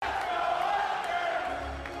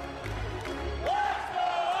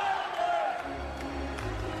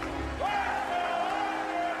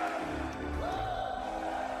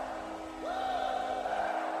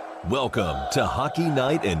Welcome to Hockey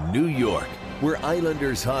Night in New York, where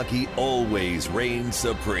Islanders hockey always reigns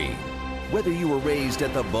supreme. Whether you were raised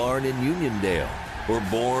at the barn in Uniondale or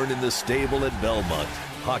born in the stable at Belmont,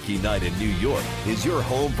 Hockey Night in New York is your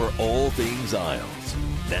home for all things Isles.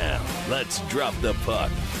 Now, let's drop the puck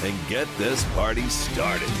and get this party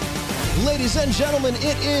started. Ladies and gentlemen,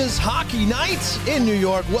 it is Hockey Night in New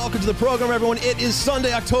York. Welcome to the program, everyone. It is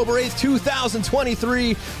Sunday, October 8th,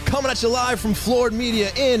 2023, coming at you live from Floored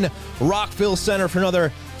Media in Rockville Center for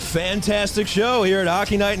another fantastic show here at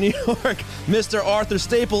Hockey Night in New York. Mr. Arthur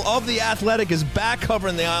Staple of The Athletic is back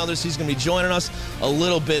covering the Islanders. He's going to be joining us a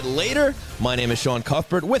little bit later. My name is Sean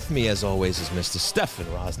Cuthbert. With me, as always, is Mr. Stefan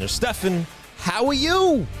Rosner. Stefan, how are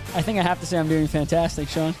you? I think I have to say I'm doing fantastic,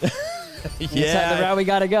 Sean. Yeah, that's the route we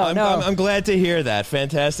got to go. I'm glad to hear that.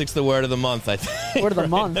 Fantastic's the word of the month, I think. Word of the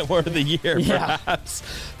month. The word of the year, yeah. Perhaps.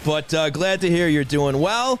 But glad to hear you're doing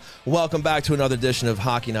well. Welcome back to another edition of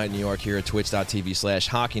Hockey Night New York here at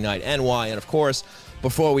twitch.tv/HockeyNightNY. And, of course,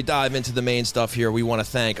 before we dive into the main stuff here, we want to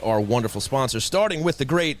thank our wonderful sponsors, starting with the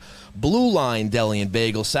great Blue Line Deli and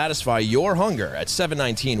Bagel. Satisfy your hunger at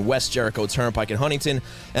 719 West Jericho Turnpike in Huntington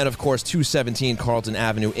and, of course, 217 Carlton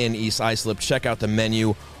Avenue in East Islip. Check out the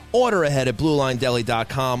menu. Order ahead at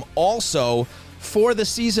BlueLineDeli.com. Also, for the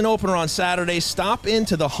season opener on Saturday, stop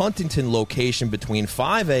into the Huntington location between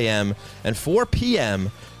 5 a.m. and 4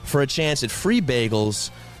 p.m. for a chance at free bagels,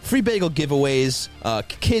 free bagel giveaways,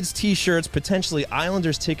 kids' T-shirts, potentially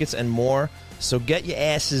Islanders tickets, and more. So get your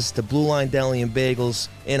asses to Blue Line Deli and Bagels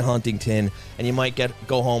in Huntington, and you might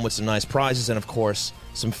go home with some nice prizes and, of course,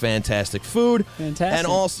 some fantastic food. Fantastic. And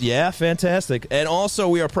also, yeah, fantastic. And also,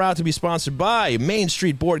 we are proud to be sponsored by Main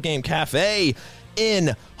Street Board Game Cafe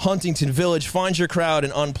in Huntington Village. Find your crowd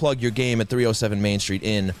and unplug your game at 307 Main Street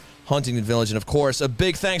in Huntington Village. And, of course, a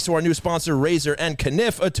big thanks to our new sponsor, Razor and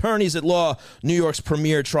Kniff, attorneys at law, New York's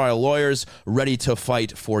premier trial lawyers, ready to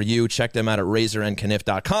fight for you. Check them out at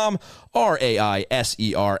razorandkniff.com,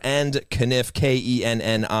 R-A-I-S-E-R, and Kniff, K-E-N-N-I-F-F.com.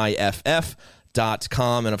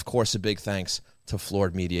 And, of course, a big thanks to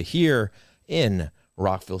Floored Media here in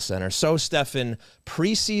Rockville Center. So, Stefan,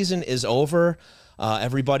 preseason is over.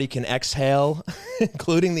 Everybody can exhale,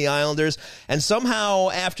 including the Islanders. And somehow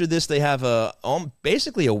after this, they have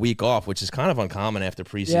basically a week off, which is kind of uncommon after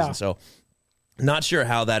preseason. Yeah. So not sure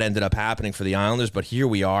how that ended up happening for the Islanders, but here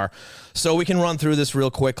we are. So we can run through this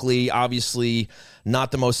real quickly. Obviously,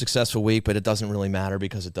 not the most successful week, but it doesn't really matter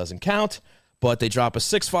because it doesn't count. But they drop a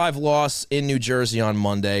 6-5 loss in New Jersey on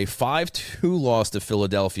Monday, 5-2 loss to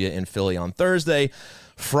Philadelphia in Philly on Thursday.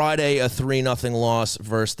 Friday, a 3-0 loss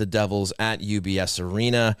versus the Devils at UBS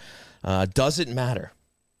Arena. Does it matter?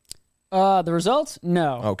 The results?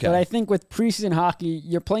 No. Okay. But I think with preseason hockey,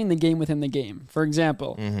 you're playing the game within the game. For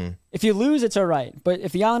example, if you lose, it's all right. But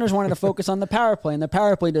if the Islanders wanted to focus on the power play, and the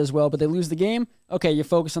power play does well, but they lose the game, okay, you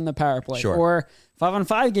focus on the power play. Sure. Or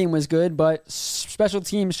 5-on-5 game was good, but special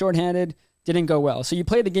teams shorthanded didn't go well. So you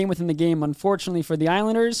play the game within the game. Unfortunately for the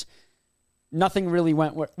Islanders, nothing really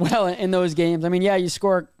went well in those games. I mean, yeah, you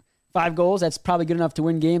score 5 goals. That's probably good enough to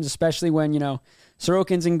win games, especially when,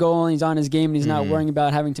 Sorokin's in goal and he's on his game and he's not worrying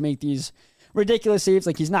about having to make these ridiculous saves.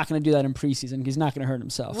 Like, he's not going to do that in preseason. He's not going to hurt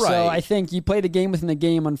himself. Right. So I think you play the game within the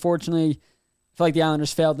game. Unfortunately, I feel like the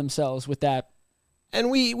Islanders failed themselves with that. And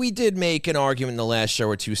we did make an argument in the last show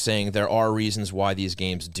or two saying there are reasons why these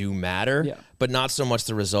games do matter, but not so much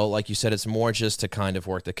the result. Like you said, it's more just to kind of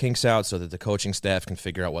work the kinks out so that the coaching staff can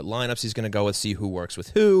figure out what lineups he's going to go with, see who works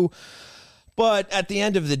with who. But at the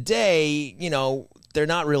end of the day, they're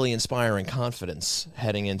not really inspiring confidence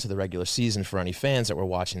heading into the regular season for any fans that were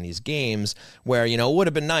watching these games where, it would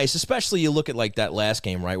have been nice, especially you look at like that last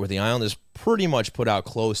game, right, where the Islanders pretty much put out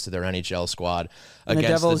close to their NHL squad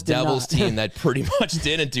against the Devils team that pretty much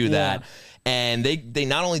didn't do that. And they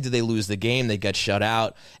not only did they lose the game, they got shut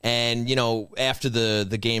out. And, after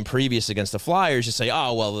the game previous against the Flyers, you say,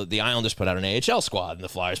 oh, well, the Islanders put out an AHL squad and the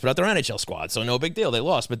Flyers put out their NHL squad. So no big deal. They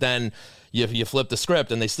lost. But then you flip the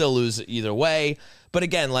script and they still lose either way. But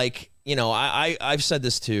again, I've said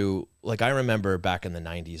this too. Like, I remember back in the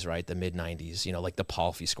 90s, right, the mid-90s, like the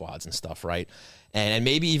Palffy squads and stuff, right? And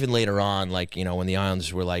maybe even later on, when the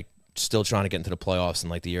Islanders were, still trying to get into the playoffs in,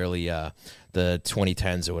 the early the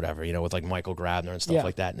 2010s or whatever, with, Michael Grabner and stuff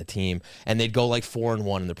like that in the team. And they'd go,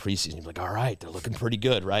 4-1 in the preseason. You'd be like, all right, they're looking pretty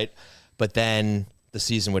good, right? But then the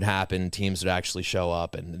season would happen, teams would actually show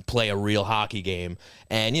up and play a real hockey game,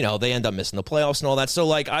 and, they end up missing the playoffs and all that. So,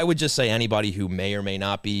 I would just say anybody who may or may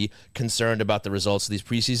not be concerned about the results of these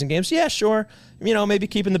preseason games, yeah, sure, maybe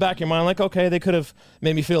keep in the back of your mind, okay, they could have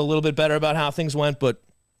made me feel a little bit better about how things went, but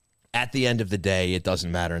at the end of the day, it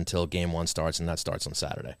doesn't matter until game one starts, and that starts on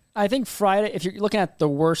Saturday. I think Friday, if you're looking at the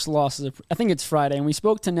worst losses, I think it's Friday. And we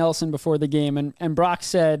spoke to Nelson before the game, and Brock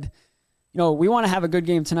said, we want to have a good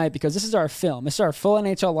game tonight because this is our film. This is our full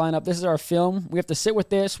NHL lineup. This is our film. We have to sit with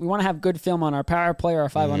this. We want to have good film on our power play, our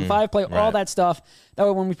 5-on-5 play, all that stuff. That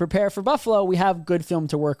way when we prepare for Buffalo, we have good film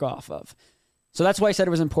to work off of. So that's why I said it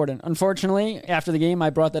was important. Unfortunately, after the game,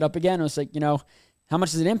 I brought that up again. I was like, how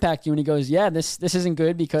much does it impact you? And he goes, yeah, this isn't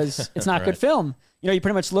good because it's not good film. You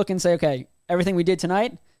pretty much look and say, okay, everything we did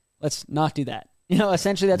tonight, let's not do that.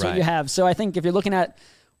 Essentially that's what you have. So I think if you're looking at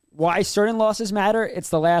why certain losses matter, it's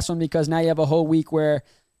the last one because now you have a whole week where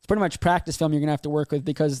it's pretty much practice film you're going to have to work with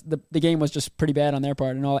because the game was just pretty bad on their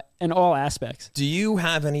part in all aspects. Do you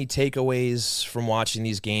have any takeaways from watching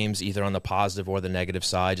these games, either on the positive or the negative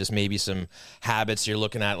side? Just maybe some habits you're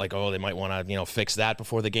looking at, like, they might want to, fix that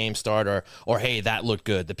before the game start, or hey, that looked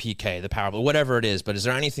good, the PK, the power play, whatever it is. But is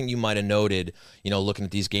there anything you might have noted, looking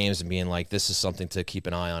at these games and being like, this is something to keep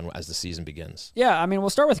an eye on as the season begins? Yeah, we'll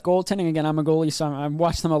start with goaltending. Again, I'm a goalie, so I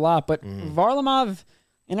watch them a lot. But Varlamov,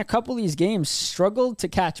 in a couple of these games, struggled to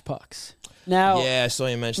catch pucks. Now, I saw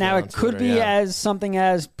you mention that now on it could Twitter, be as something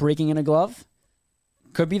as breaking in a glove.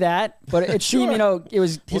 Could be that, but it seemed, it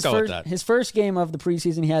was his first game of the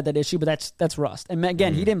preseason. He had that issue, but that's rust. And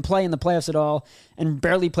again, he didn't play in the playoffs at all, and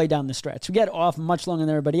barely played down the stretch. We got off much longer than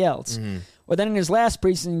everybody else. Well, then in his last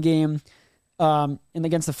preseason game,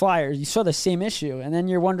 against the Flyers, you saw the same issue, and then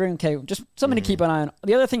you're wondering, okay, just something to keep an eye on.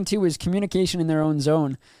 The other thing too is communication in their own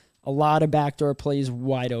zone. A lot of backdoor plays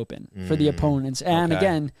wide open for the opponents. And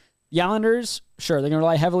again, the Islanders, sure, they're going to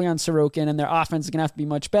rely heavily on Sorokin, and their offense is going to have to be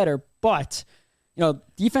much better. But,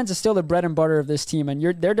 defense is still the bread and butter of this team, and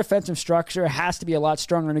their defensive structure has to be a lot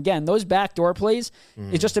stronger. And again, those backdoor plays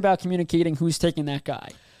is just about communicating who's taking that guy.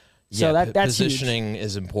 So that's positioning huge.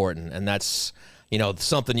 Is important, and that's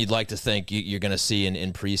something you'd like to think you're going to see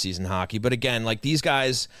in preseason hockey. But again, like these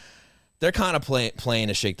guys, they're kind of playing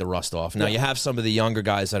to shake the rust off. Now, you have some of the younger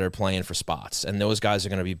guys that are playing for spots, and those guys are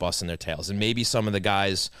going to be busting their tails. And maybe some of the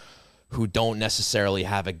guys who don't necessarily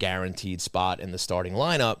have a guaranteed spot in the starting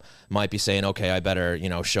lineup might be saying, okay, I better,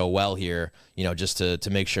 show well here, just to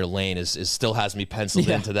make sure Lane is still has me penciled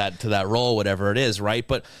into that role, whatever it is, right?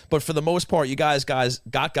 But for the most part, you guys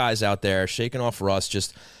got guys out there shaking off rust,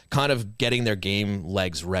 just kind of getting their game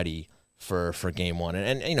legs ready for game one.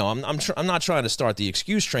 And I'm not trying to start the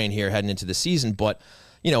excuse train here heading into the season, but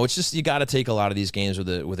it's just you got to take a lot of these games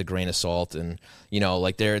with a grain of salt, and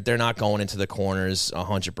like they're not going into the corners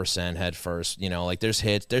 100% head first. Like there's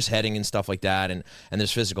hits, there's heading and stuff like that, and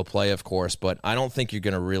there's physical play, of course. But I don't think you're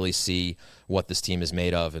going to really see what this team is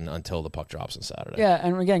made of until the puck drops on Saturday. Yeah,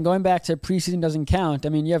 and again, going back to preseason doesn't count.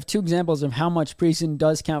 You have two examples of how much preseason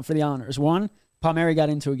does count for the Islanders. One, Palmieri got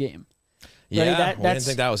into a game. Yeah, we didn't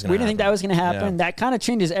think that was going to happen. We didn't think that was going to happen. Yeah. That kind of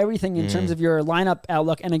changes everything in terms of your lineup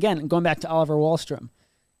outlook. And again, going back to Oliver Wahlstrom,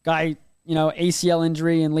 guy, ACL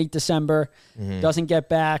injury in late December, doesn't get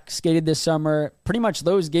back, skated this summer. Pretty much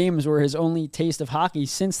those games were his only taste of hockey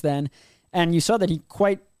since then. And you saw that he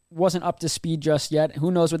quite wasn't up to speed just yet.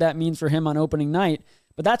 Who knows what that means for him on opening night.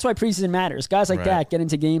 But that's why preseason matters. Guys like that get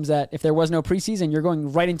into games that if there was no preseason, you're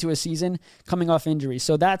going right into a season coming off injury.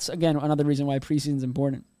 So that's, again, another reason why preseason is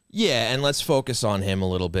important. Yeah, and let's focus on him a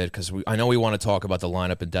little bit because I know we want to talk about the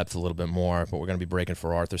lineup in depth a little bit more, but we're going to be breaking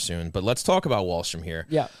for Arthur soon. But let's talk about Wahlstrom here.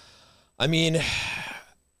 Yeah.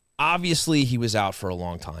 Obviously he was out for a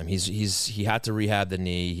long time. He had to rehab the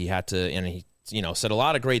knee. He had to, and he said a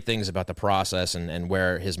lot of great things about the process and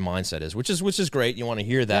where his mindset is, which is great. You want to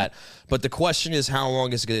hear that. Yeah. But the question is, how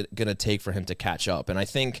long is it going to take for him to catch up? And I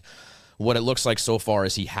think what it looks like so far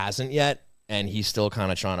is he hasn't yet, and he's still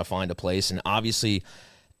kind of trying to find a place. And obviously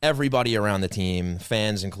everybody around the team,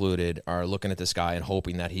 fans included, are looking at this guy and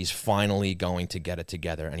hoping that he's finally going to get it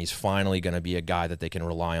together, and he's finally going to be a guy that they can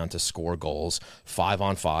rely on to score goals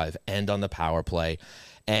 5-on-5 and on the power play,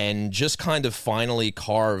 and just kind of finally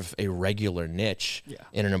carve a regular niche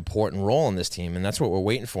in an important role in this team. And that's what we're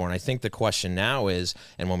waiting for. And I think the question now is,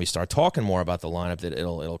 and when we start talking more about the lineup, that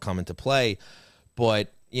it'll come into play,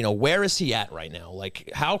 but where is he at right now? Like,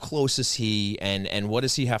 how close is he, and what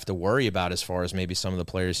does he have to worry about as far as maybe some of the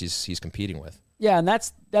players he's competing with? Yeah, and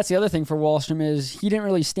that's the other thing for Wahlstrom is he didn't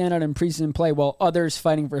really stand out in preseason play while others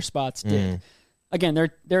fighting for spots did. Again,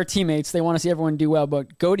 they're teammates. They want to see everyone do well,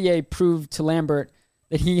 but Gauthier proved to Lambert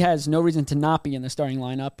that he has no reason to not be in the starting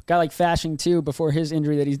lineup. A guy like Fasching, too, before his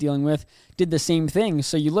injury that he's dealing with, did the same thing.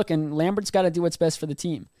 So you look, and Lambert's got to do what's best for the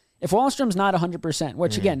team. If Wahlstrom's not 100%,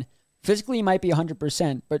 which, again, physically, he might be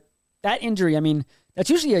 100%, but that injury, that's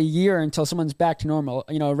usually a year until someone's back to normal,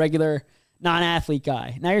 a regular non-athlete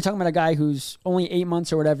guy. Now you're talking about a guy who's only 8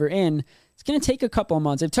 months or whatever in. It's going to take a couple of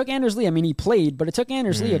months. It took Anders Lee. I mean, he played, but it took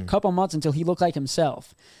Anders Lee a couple of months until he looked like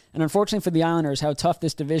himself. And unfortunately for the Islanders, how tough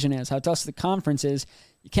this division is, how tough the conference is,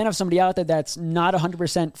 you can't have somebody out there that's not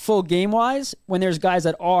 100% full game-wise when there's guys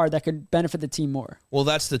that are that could benefit the team more. Well,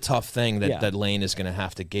 that's the tough thing that Lane is going to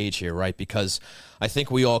have to gauge here, right? Because I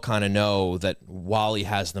think we all kind of know that Wally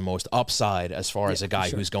has the most upside as far as a guy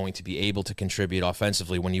who's going to be able to contribute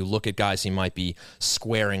offensively. When you look at guys he might be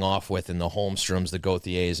squaring off with in the Holmstroms, the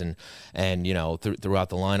Gauthiers, and you know, throughout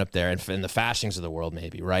the lineup there, and the Fashings of the world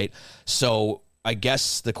maybe, right? So I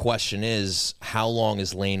guess the question is, how long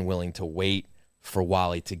is Lane willing to wait for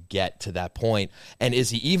Wally to get to that point? And is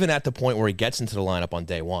he even at the point where he gets into the lineup on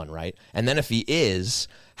day one, right? And then if he is,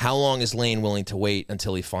 how long is Lane willing to wait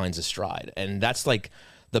until he finds a stride? And that's like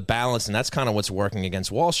the balance, and that's kind of what's working against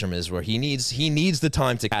Wahlstrom, is where he needs the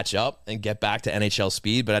time to catch up and get back to NHL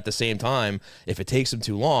speed, but at the same time, if it takes him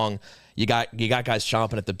too long, you got guys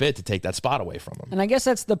chomping at the bit to take that spot away from him. And I guess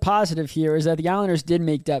that's the positive here, is that the Islanders did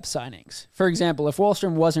make depth signings. For example, if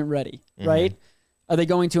Wahlstrom wasn't ready, right? Are they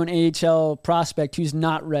going to an AHL prospect who's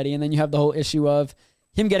not ready? And then you have the whole issue of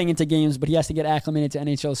him getting into games, but he has to get acclimated to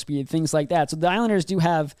NHL speed, things like that. So the Islanders do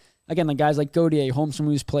have, again, like guys like Gauthier, Holmstrom,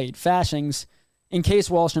 who's played, Fashings, in case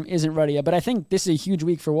Wahlstrom isn't ready yet. But I think this is a huge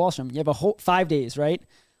week for Wahlstrom. You have a whole 5 days, right?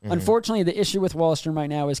 Unfortunately, the issue with Wahlstrom right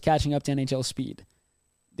now is catching up to NHL speed.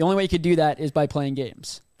 The only way you could do that is by playing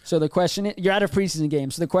games. So the question is, you're out of preseason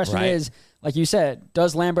games. So the question is, like you said,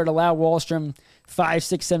 does Lambert allow Wahlstrom 5,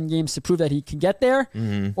 6, 7 games to prove that he can get there?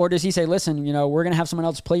 Or does he say, listen, you know, we're going to have someone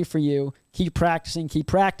else play for you. Keep practicing.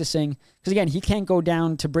 Because, again, he can't go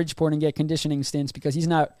down to Bridgeport and get conditioning stints because he's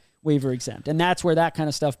not waiver exempt. And that's where that kind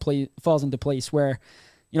of stuff falls into place, where,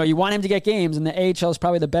 you know, you want him to get games, and the AHL is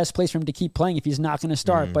probably the best place for him to keep playing if he's not going to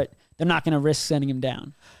start, but they're not going to risk sending him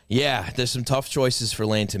down. Yeah, there's some tough choices for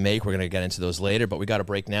Lane to make. We're going to get into those later, but we got to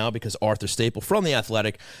break now because Arthur Staple from The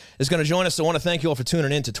Athletic is going to join us. So I want to thank you all for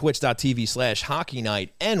tuning in to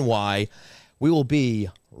twitch.tv/HockeyNightNY. We will be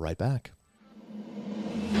right back.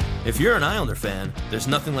 If you're an Islander fan, there's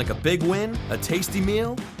nothing like a big win, a tasty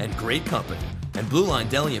meal, and great company. And Blue Line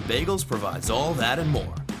Deli and Bagels provides all that and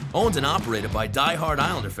more. Owned and operated by die-hard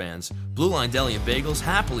Islander fans, Blue Line Deli and Bagels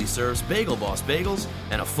happily serves Bagel Boss bagels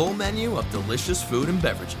and a full menu of delicious food and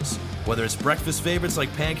beverages. Whether it's breakfast favorites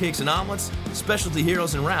like pancakes and omelets, specialty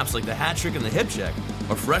heroes and wraps like the Hat Trick and the Hip Check,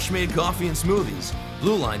 or fresh-made coffee and smoothies,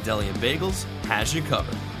 Blue Line Deli and Bagels has you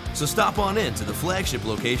covered. So stop on in to the flagship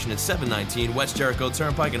location at 719 West Jericho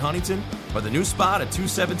Turnpike in Huntington, or the new spot at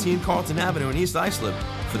 217 Carlton Avenue in East Islip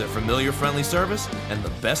for their familiar, friendly service and the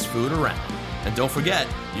best food around. And don't forget,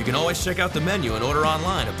 you can always check out the menu and order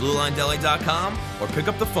online at BlueLineDeli.com or pick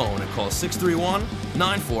up the phone and call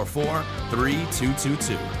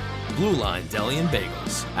 631-944-3222. Blue Line Deli and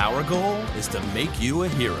Bagels. Our goal is to make you a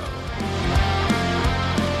hero.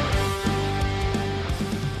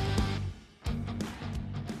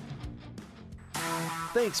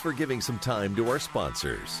 Thanks for giving some time to our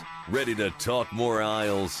sponsors. Ready to talk more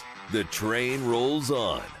Isles? The train rolls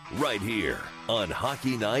on right here on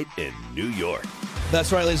Hockey Night in New York.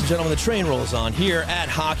 That's right, ladies and gentlemen. The train rolls on here at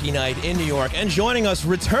Hockey Night in New York. And joining us,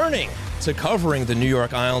 returning to covering the New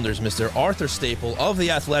York Islanders, Mr. Arthur Staple of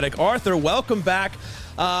The Athletic. Arthur, welcome back.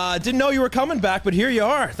 Didn't know you were coming back, but here you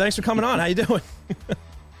are. Thanks for coming on. How you doing?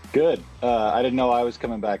 Good. I didn't know I was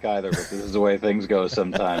coming back either, but this is the way things go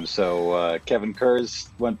sometimes. So Kevin Kurz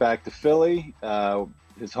went back to Philly,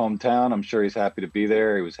 his hometown. I'm sure he's happy to be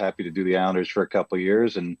there. He was happy to do the Islanders for a couple of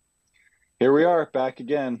years, and here we are back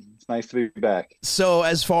again. It's nice to be back. So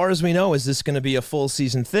as far as we know, is this going to be a full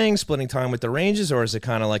season thing, splitting time with the Rangers, or is it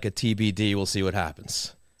kind of like a TBD? We'll see what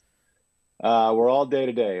happens. We're all day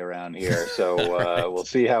to day around here, so Right. We'll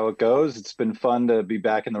see how it goes. It's been fun to be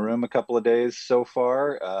back in the room a couple of days so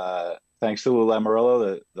far. Thanks to Lou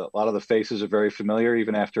Lamoriello, a lot of the faces are very familiar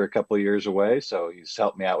even after a couple of years away, so he's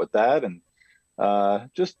helped me out with that. And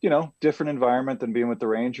just, different environment than being with the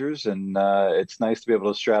Rangers, and it's nice to be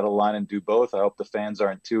able to straddle a line and do both. I hope the fans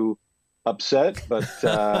aren't too upset, but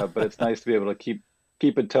it's nice to be able to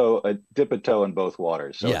dip a toe in both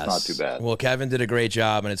waters, so Yes. It's not too bad. Well, Kevin did a great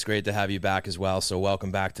job, and it's great to have you back as well. So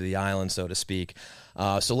welcome back to the island, so to speak.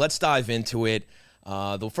 So let's dive into it.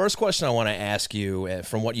 The first question I want to ask you,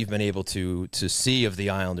 from what you've been able to see of the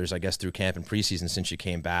Islanders, I guess, through camp and preseason since you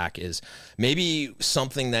came back, is maybe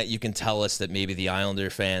something that you can tell us that maybe the Islander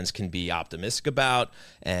fans can be optimistic about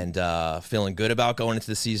and feeling good about going into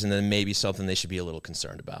the season, and maybe something they should be a little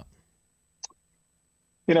concerned about.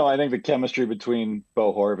 I think the chemistry between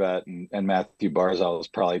Bo Horvat and Matthew Barzal is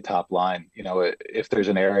probably top line. If there's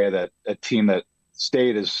an area that a team that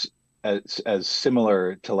stayed as as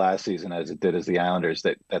similar to last season as it did as the Islanders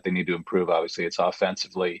that they need to improve. Obviously, it's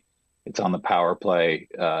offensively, it's on the power play,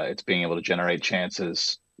 it's being able to generate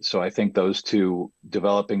chances. So I think those two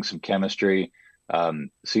developing some chemistry,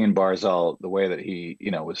 seeing Barzal the way that he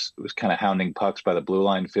was kind of hounding pucks by the blue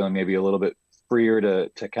line, feeling maybe a little bit freer to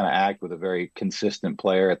kind of act with a very consistent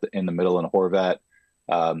player in the middle and Horvat,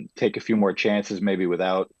 take a few more chances maybe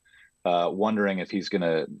without wondering if he's going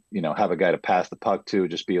to, have a guy to pass the puck to,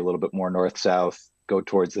 just be a little bit more north-south, go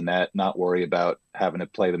towards the net, not worry about having to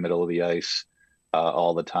play the middle of the ice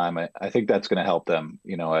all the time. I think that's going to help them.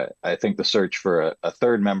 I think the search for a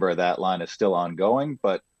third member of that line is still ongoing,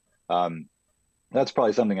 but that's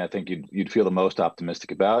probably something I think you'd feel the most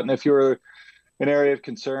optimistic about. And if you're an area of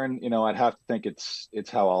concern, I'd have to think it's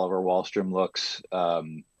how Oliver Wahlstrom looks.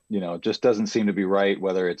 It just doesn't seem to be right,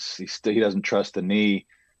 whether it's he doesn't trust the knee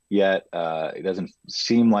yet. He doesn't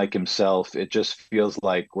seem like himself. It just feels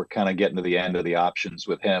like we're kind of getting to the end of the options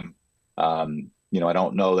with him. I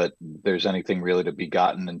don't know that there's anything really to be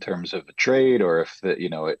gotten in terms of a trade, or if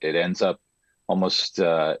it ends up almost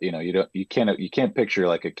you can't picture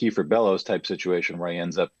like a Kiefer Bellows type situation where he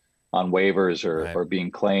ends up on waivers or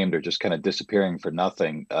being claimed or just kind of disappearing for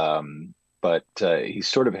nothing. But he's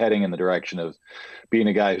sort of heading in the direction of being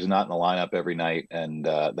a guy who's not in the lineup every night, and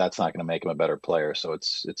that's not going to make him a better player. So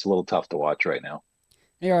it's a little tough to watch right now.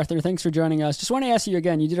 Hey, Arthur, thanks for joining us. Just want to ask you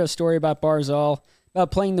again, you did a story about Barzal,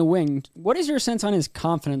 about playing the wing. What is your sense on his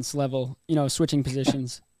confidence level, switching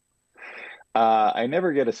positions? I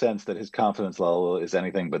never get a sense that his confidence level is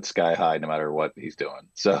anything but sky high no matter what he's doing.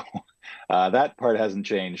 So that part hasn't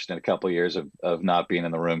changed in a couple of years of not being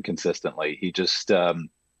in the room consistently. He just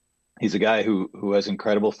he's a guy who has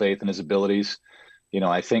incredible faith in his abilities.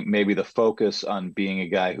 I think maybe the focus on being a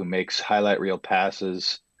guy who makes highlight reel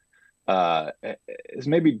passes has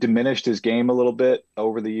maybe diminished his game a little bit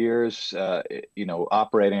over the years.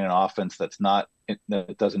 Operating an offense that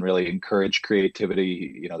doesn't really encourage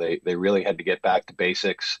creativity. They really had to get back to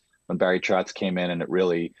basics when Barry Trotz came in, and it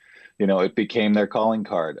really, it became their calling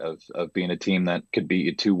card of being a team that could beat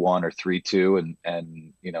you 2-1 or 3-2,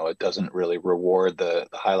 and it doesn't really reward the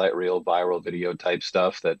highlight reel, viral video type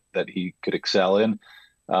stuff that he could excel in.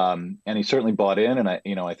 And he certainly bought in, and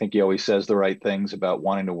I think he always says the right things about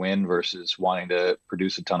wanting to win versus wanting to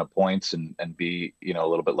produce a ton of points and be a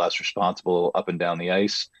little bit less responsible up and down the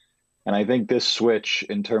ice. And I think this switch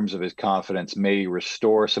in terms of his confidence may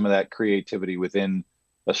restore some of that creativity within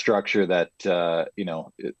a structure that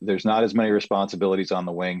there's not as many responsibilities on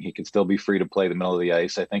the wing. He can still be free to play the middle of the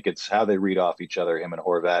ice. I think it's how they read off each other, him and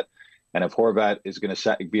Horvat. And if Horvat is going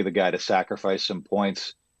to be the guy to sacrifice some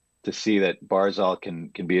points to see that Barzal can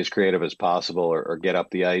be as creative as possible or get up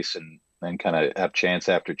the ice and kind of have chance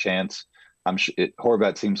after chance,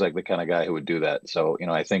 Horvat seems like the kind of guy who would do that. So,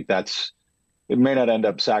 I think it may not end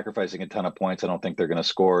up sacrificing a ton of points. I don't think they're going to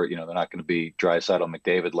score. They're not going to be Draisaitl,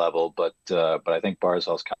 McDavid level, but I think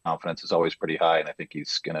Barzal's confidence is always pretty high, and I think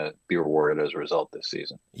he's going to be rewarded as a result this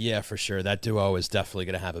season. Yeah, for sure. That duo is definitely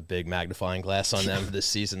going to have a big magnifying glass on them this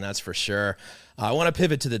season. That's for sure. I want to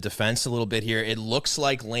pivot to the defense a little bit here. It looks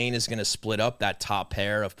like Lane is going to split up that top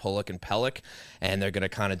pair of Pulock and Pelech, and they're going to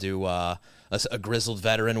kind of do a grizzled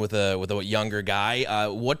veteran with a younger guy.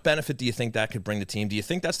 What benefit do you think that could bring the team? Do you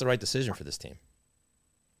think that's the right decision for this team?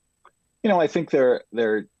 I think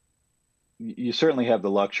you certainly have the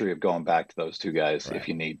luxury of going back to those two guys if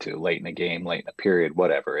you need to, late in a game, late in a period,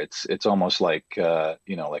 whatever. It's almost like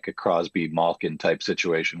like a Crosby Malkin type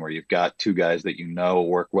situation where you've got two guys that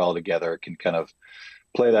work well together, can kind of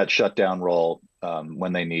play that shutdown role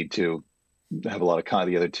when they need to. Have a lot of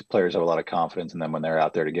the other two players have a lot of confidence in them when they're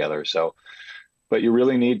out there together. So, but you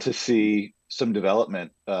really need to see some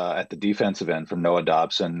development at the defensive end from Noah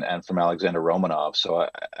Dobson and from Alexander Romanov. So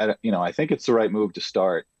I think it's the right move to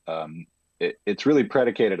start. It's really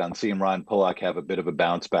predicated on seeing Ryan Pulock have a bit of a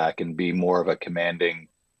bounce back and be more of a commanding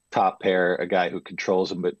top pair, a guy who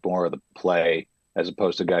controls a bit more of the play, as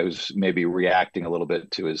opposed to a guy who's maybe reacting a little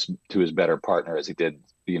bit to his better partner, as he did,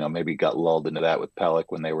 maybe got lulled into that with Pelech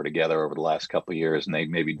when they were together over the last couple of years, and they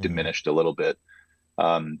maybe diminished a little bit.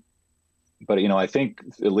 But I think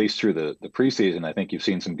at least through the preseason, I think you've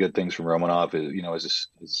seen some good things from Romanov.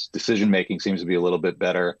 His decision making seems to be a little bit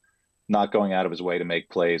better, not going out of his way to make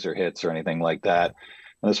plays or hits or anything like that.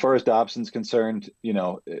 And as far as Dobson's concerned,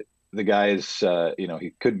 the guy is,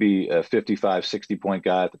 he could be a 55, 60-point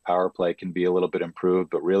guy at the power play, can be a little bit improved,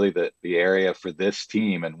 but really the area for this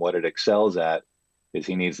team and what it excels at is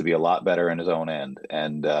he needs to be a lot better in his own end.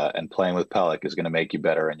 And playing with Pelech is going to make you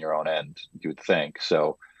better in your own end, you would think.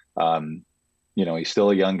 So, he's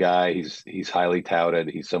still a young guy. He's highly touted.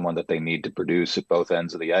 He's someone that they need to produce at both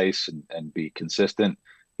ends of the ice and be consistent.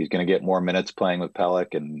 He's going to get more minutes playing with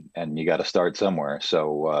Pelech, and you got to start somewhere.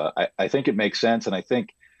 So I think it makes sense. And I think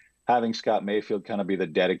having Scott Mayfield kind of be the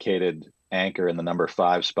dedicated anchor in the number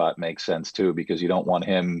 5 spot makes sense too, because you don't want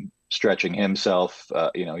him stretching himself.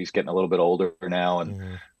 He's getting a little bit older now.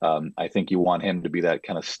 And I think you want him to be that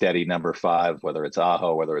kind of steady number 5, whether it's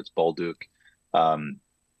Aho, whether it's Bolduc.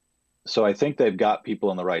 So I think they've got people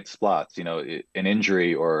in the right spots. An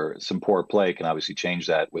injury or some poor play can obviously change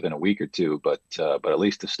that within a week or two, but at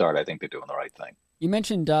least to start, I think they're doing the right thing. You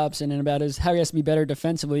mentioned Dobson and about how he has to be better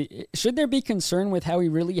defensively. Should there be concern with how he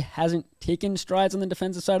really hasn't taken strides on the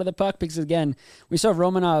defensive side of the puck? Because again, we saw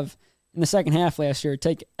Romanov in the second half last year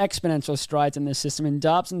take exponential strides in this system, and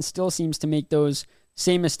Dobson still seems to make those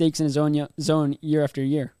same mistakes in his own zone year after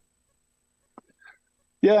year.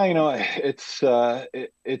 Yeah, it's an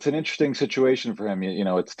interesting situation for him.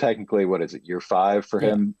 It's technically, what is it, year 5 for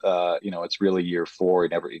him? It's really year 4.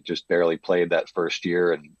 He just barely played that first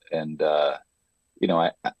year, and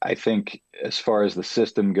I think as far as the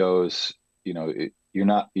system goes, you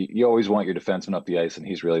always want your defenseman up the ice, and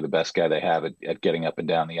he's really the best guy they have at getting up and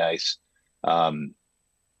down the ice.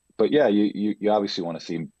 But yeah, you obviously want to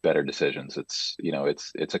see better decisions. It's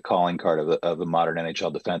a calling card of the modern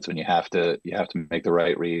NHL defenseman. You have to make the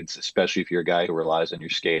right reads, especially if you're a guy who relies on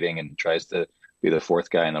your skating and tries to be the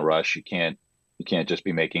 4th guy in the rush. You can't just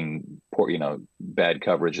be making poor, bad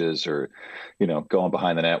coverages or, going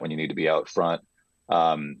behind the net when you need to be out front.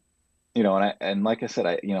 And like I said,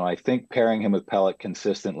 I think pairing him with Pelech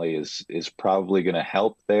consistently is probably going to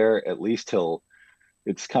help there, at least till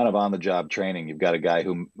it's kind of on the job training. You've got a guy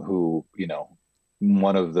who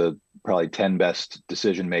one of the probably 10 best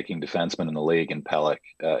decision-making defensemen in the league in Pelech,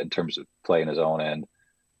 in terms of playing his own end.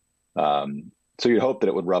 So you'd hope that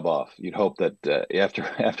it would rub off. You'd hope that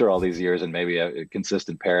after all these years and maybe a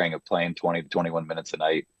consistent pairing of playing 20 to 21 minutes a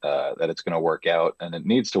night, that it's going to work out. And it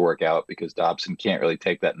needs to work out because Dobson can't really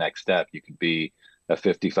take that next step. You could be a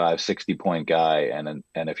 55, 60-point guy, and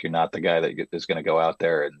if you're not the guy that is going to go out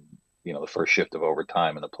there and the first shift of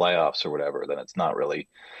overtime in the playoffs or whatever, then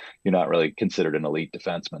you're not really considered an elite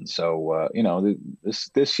defenseman. So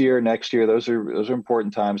this year, next year, those are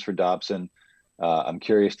important times for Dobson. I'm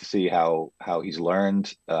curious to see how he's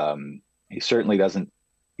learned. He certainly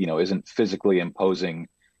isn't physically imposing.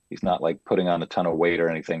 He's not like putting on a ton of weight or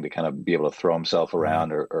anything to kind of be able to throw himself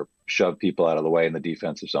around or shove people out of the way in the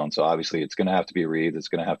defensive zone. So obviously it's going to have to be reads. It's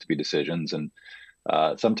going to have to be decisions. And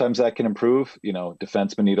sometimes that can improve.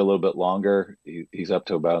 Defensemen need a little bit longer. He's up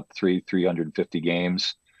to about 350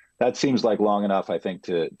 games. That seems like long enough, I think,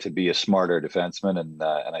 to be a smarter defenseman. And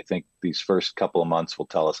I think these first couple of months will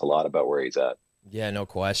tell us a lot about where he's at. Yeah, no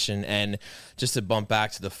question. And just to bump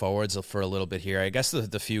back to the forwards for a little bit here, I guess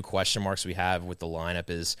the few question marks we have with the lineup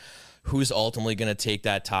is who's ultimately going to take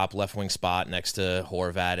that top left wing spot next to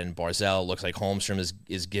Horvat and Barzal. Looks like Holmstrom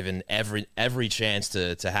is given every chance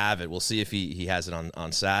to have it. We'll see if he has it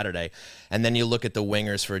on Saturday. And then you look at the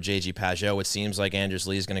wingers for JG Pageau. It seems like Anders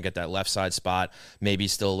Lee is going to get that left side spot. Maybe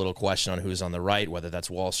still a little question on who's on the right, whether that's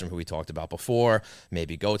Wahlstrom, who we talked about before,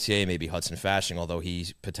 maybe Gauthier, maybe Hudson Fasching, although he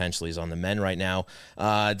potentially is on the men right now.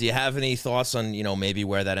 Do you have any thoughts on maybe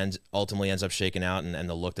where that ultimately ends up shaking out and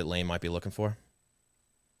the look that Lane might be looking for?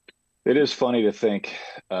 It is funny to think,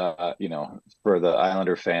 for the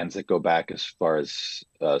Islander fans that go back as far as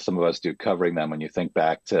some of us do covering them, when you think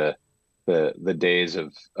back to the days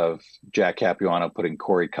of Jack Capuano putting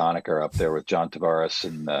Corey Conacher up there with John Tavares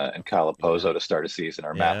and Kyle Pozo to start a season,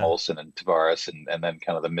 or Matt Molson and Tavares, and then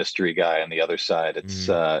kind of the mystery guy on the other side. It's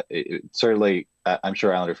it certainly, I'm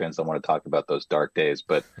sure Islander fans don't want to talk about those dark days,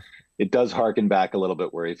 but it does harken back a little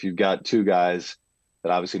bit where if you've got two guys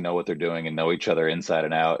that obviously know what they're doing and know each other inside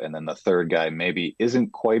and out, and then the third guy maybe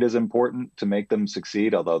isn't quite as important to make them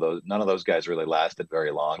succeed, although none of those guys really lasted very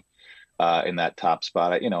long in that top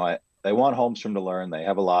spot. They want Holmstrom to learn. They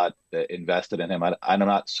have a lot invested in him. I'm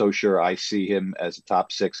not so sure I see him as a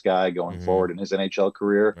top 6 guy going forward in his NHL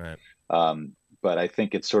career. Right. But I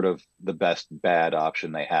think it's sort of the best bad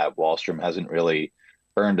option they have. Wahlstrom hasn't really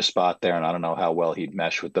earned a spot there, and I don't know how well he'd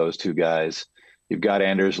mesh with those two guys. You've got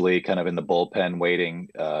Anders Lee kind of in the bullpen waiting.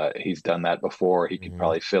 He's done that before. He could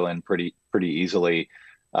probably fill in pretty easily.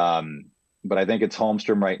 But I think it's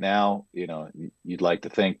Holmstrom right now. You'd like to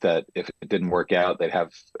think that if it didn't work out, they'd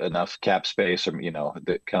have enough cap space, or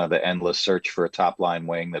the endless search for a top line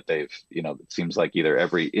wing that they've, it seems like either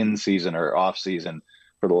every in season or off season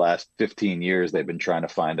for the last 15 years they've been trying to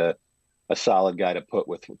find a a solid guy to put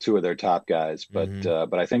with two of their top guys. But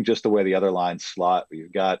I think just the way the other lines slot,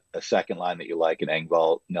 you've got a second line that you like in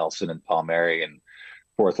Engvall, Nelson, and Palmieri, and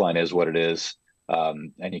fourth line is what it is.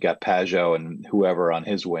 And you got Pajot and whoever on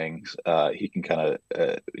his wings. He can kind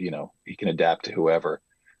of, he can adapt to whoever.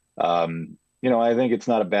 I think it's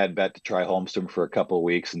not a bad bet to try Holmstrom for a couple of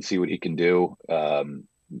weeks and see what he can do.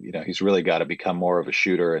 He's really got to become more of a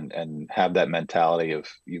shooter and have that mentality of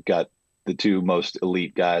you've got the two most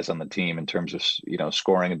elite guys on the team in terms of,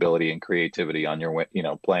 scoring ability and creativity on your,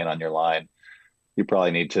 playing on your line. You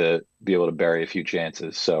probably need to be able to bury a few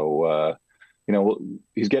chances. So,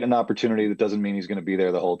 he's getting an opportunity. That doesn't mean he's going to be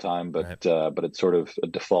there the whole time, but it's sort of a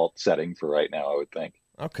default setting for right now, I would think.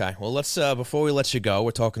 Okay, well, let's before we let you go,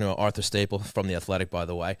 we're talking to Arthur Staple from The Athletic, by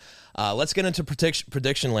the way. Let's get into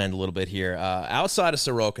prediction land a little bit here. Outside of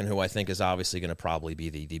Sorokin, who I think is obviously going to probably be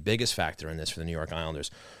the biggest factor in this for the New York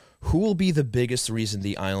Islanders, who will be the biggest reason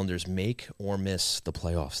the Islanders make or miss the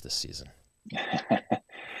playoffs this season?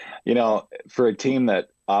 For a team that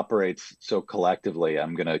operates so collectively,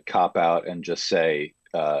 I'm going to cop out and just say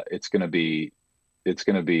it's going to be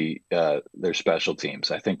their special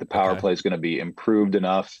teams. I think the power play is going to be improved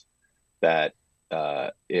enough that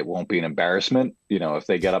it won't be an embarrassment. If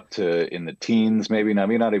they get up to in the teens, maybe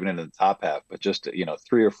not even in the top half, but just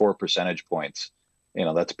 3 or 4 percentage points,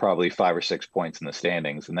 that's probably 5 or 6 points in the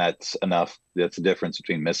standings, and that's enough. That's the difference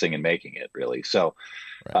between missing and making it, really. So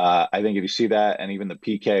I think if you see that, and even the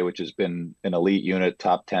PK, which has been an elite unit,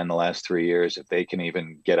 top 10 the last 3 years, if they can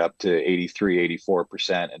even get up to 83,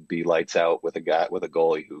 84% and be lights out with a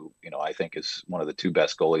goalie who, I think is one of the two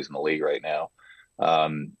best goalies in the league right now.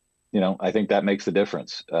 I think that makes the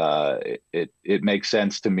difference. It makes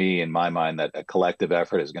sense to me in my mind that a collective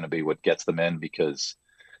effort is going to be what gets them in, because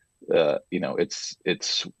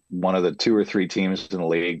it's one of the 2 or 3 teams in the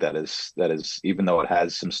league that is, even though it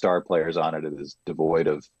has some star players on it, it is devoid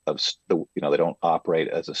of the, they don't operate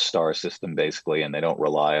as a star system basically, and they don't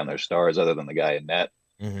rely on their stars other than the guy in net.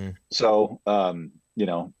 Mm-hmm. So,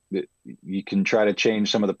 you can try to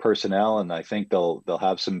change some of the personnel, and I think they'll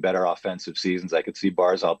have some better offensive seasons. I could see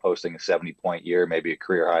Barzal posting a 70-point year, maybe a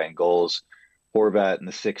career high in goals. Horvat in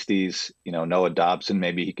the 60s, Noah Dobson,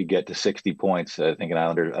 maybe he could get to 60 points. I think an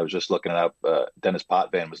Islander, I was just looking it up, Dennis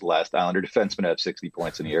Potvin was the last Islander defenseman to have 60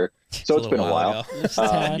 points in a year. So it's been a while.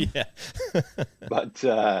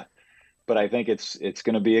 But I think it's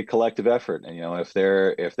going to be a collective effort. And, if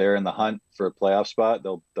they're in the hunt for a playoff spot,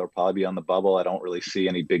 they'll probably be on the bubble. I don't really see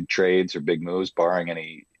any big trades or big moves barring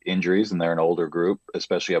any injuries, and they're an older group,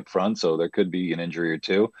 especially up front. So there could be an injury or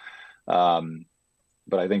two.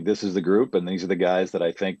 But I think this is the group, and these are the guys that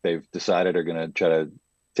I think they've decided are going to try to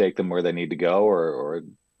take them where they need to go, or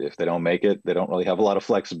if they don't make it, they don't really have a lot of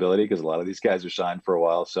flexibility because a lot of these guys are signed for a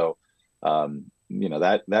while. So,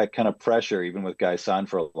 that kind of pressure, even with guys signed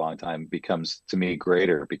for a long time, becomes to me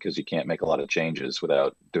greater because you can't make a lot of changes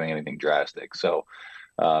without doing anything drastic. So,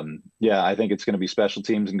 I think it's going to be special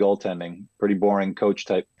teams and goaltending. Pretty boring coach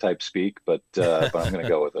type speak, but I'm going to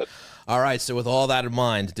go with it. All right. So with all that in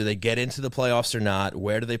mind, do they get into the playoffs or not?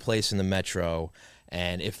 Where do they place in the Metro?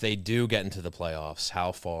 And if they do get into the playoffs,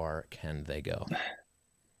 how far can they go?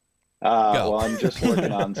 Well, I'm just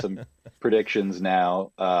working on some predictions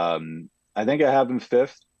now. I think I have them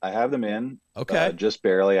 5th. I have them in. Okay. Just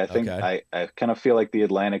barely. I think I kind of feel like the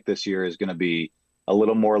Atlantic this year is going to be a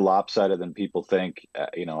little more lopsided than people think.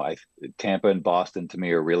 Tampa and Boston to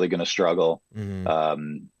me are really going to struggle.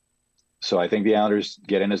 Mm-hmm. So I think the Islanders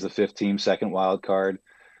get in as the 5th team, second wild card.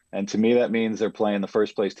 And to me, that means they're playing the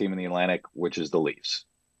first place team in the Atlantic, which is the Leafs,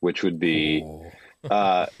 which would be,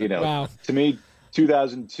 wow. To me,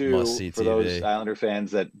 2002, for those Islander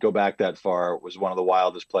fans that go back that far, was one of the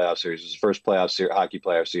wildest playoff series. It was the first hockey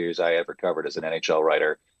playoff series I ever covered as an NHL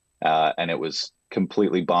writer. And it was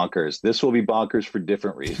completely bonkers. This will be bonkers for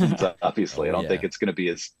different reasons, obviously. I don't think it's going to be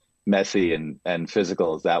as messy and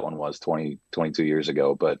physical as that one was 22 years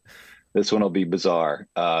ago, but this one will be bizarre.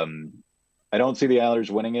 I don't see the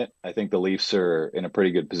Islanders winning it. I think the Leafs are in a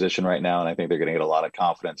pretty good position right now, and I think they're going to get a lot of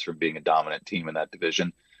confidence from being a dominant team in that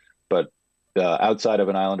division. But outside of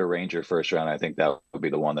an Islander Ranger first round, I think that would be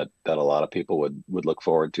the one that a lot of people would look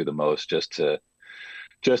forward to the most, just for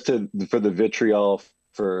the vitriol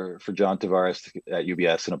for John Tavares at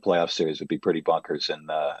UBS in a playoff series would be pretty bonkers.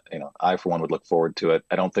 And, I, for one, would look forward to it.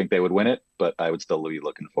 I don't think they would win it, but I would still be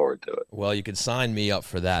looking forward to it. Well, you could sign me up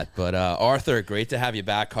for that. But, Arthur, great to have you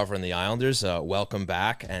back covering the Islanders. Welcome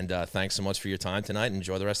back. And thanks so much for your time tonight.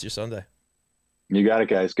 Enjoy the rest of your Sunday. You got it,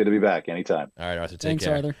 guys. Good to be back anytime. All right, Arthur, Thanks,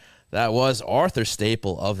 care. Arthur. That was Arthur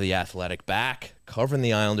Staple of The Athletic, back covering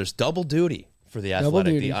the Islanders. Double duty for The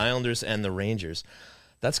Athletic, the Islanders and the Rangers.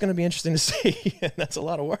 That's going to be interesting to see. That's a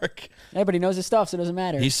lot of work. Yeah, but he knows his stuff, so it doesn't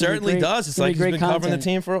matter. He certainly does. It's like he's been covering the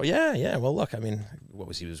team for... Yeah. Well, look, I mean,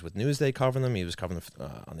 he was with Newsday covering them. He was covering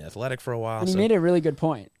on The Athletic for a while. And he made a really good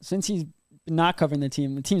point. Since he's not covering the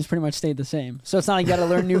team's pretty much stayed the same. So it's not like you got to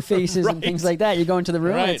learn new faces and things like that. You go into the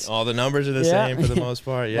room. Right. All the numbers are the same for the most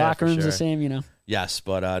part. Yeah, locker room's the same, you know. Yes,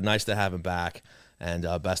 but nice to have him back. And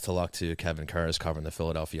best of luck to Kevin Kurz covering the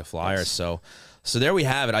Philadelphia Flyers. Yes. So there we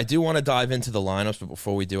have it. I do want to dive into the lineups, but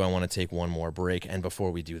before we do, I want to take one more break. And before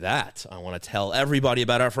we do that, I want to tell everybody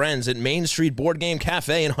about our friends at Main Street Board Game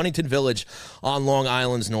Cafe in Huntington Village on Long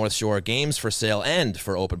Island's North Shore. Games for sale and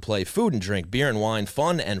for open play, food and drink, beer and wine,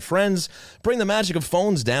 fun and friends. Bring the magic of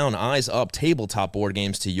phones down, eyes up, tabletop board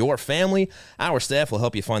games to your family. Our staff will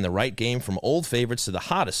help you find the right game from old favorites to the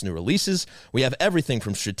hottest new releases. We have everything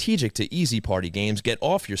from strategic to easy party games. Get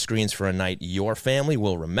off your screens for a night your family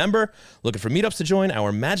will remember. Looking for meetups to join?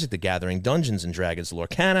 Our Magic the Gathering, Dungeons & Dragons,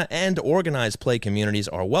 Lorcana, and organized play communities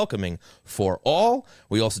are welcoming for all.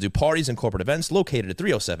 We also do parties and corporate events located at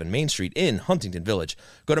 307 Main Street in Huntington Village.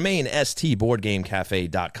 Go to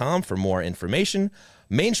mainstboardgamecafe.com for more information.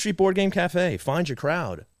 Main Street Board Game Cafe. Find your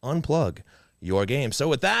crowd. Unplug your game. So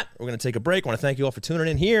with that, we're going to take a break. I want to thank you all for tuning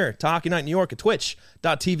in here to Hockey Night New York at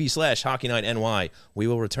twitch.tv/HockeyNightNY. We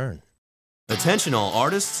will return. Attention all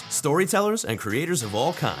artists, storytellers, and creators of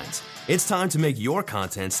all kinds. It's time to make your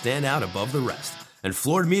content stand out above the rest. And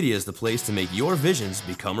Floored Media is the place to make your visions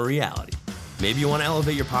become a reality. Maybe you want to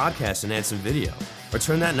elevate your podcast and add some video, or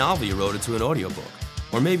turn that novel you wrote into an audiobook.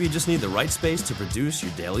 Or maybe you just need the right space to produce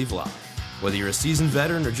your daily vlog. Whether you're a seasoned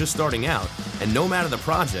veteran or just starting out, and no matter the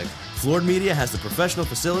project, Floored Media has the professional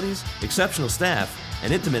facilities, exceptional staff,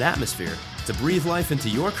 and intimate atmosphere to breathe life into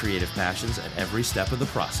your creative passions at every step of the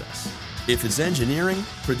process. If it's engineering,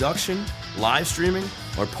 production, live streaming,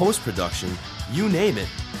 or post-production, you name it,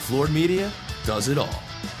 Floored Media does it all.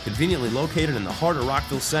 Conveniently located in the heart of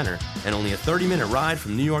Rockville Center and only a 30-minute ride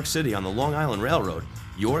from New York City on the Long Island Railroad,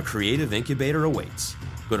 your creative incubator awaits.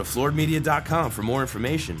 Go to flooredmedia.com for more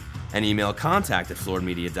information and email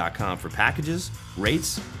contact@flooredmedia.com for packages,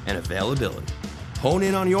 rates, and availability. Hone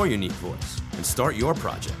in on your unique voice and start your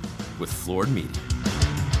project with Floored Media.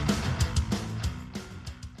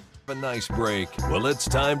 A nice break. Well, it's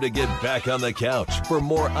time to get back on the couch for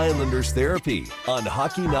more Islanders therapy on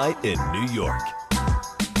Hockey Night in New York.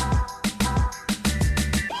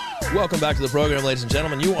 Welcome back to the program, ladies and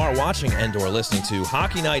gentlemen. You are watching and/or listening to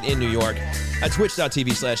Hockey Night in New York at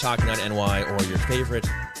twitch.tv/HockeyNightNY or your favorite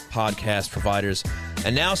podcast providers.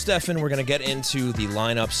 And now, Stefan, we're going to get into the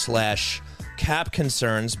lineup/cap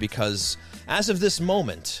concerns because as of this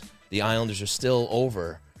moment, the Islanders are still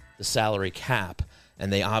over the salary cap. And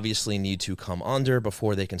they obviously need to come under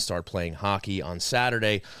before they can start playing hockey on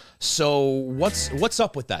Saturday. So what's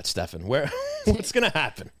up with that, Stefan? What's going to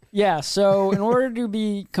happen? Yeah, so in order to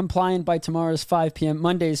be compliant by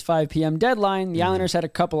Monday's 5 p.m. deadline, the Islanders had a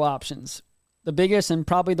couple options. The biggest and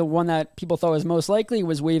probably the one that people thought was most likely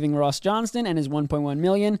was waiving Ross Johnston and his $1.1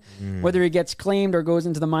 million. Whether he gets claimed or goes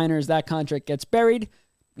into the minors, that contract gets buried.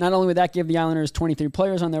 Not only would that give the Islanders 23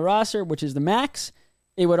 players on their roster, which is the max,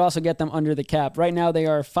 it would also get them under the cap. Right now, they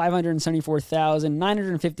are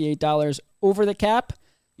 $574,958 over the cap.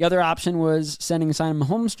 The other option was sending Simon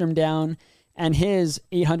Holmstrom down and his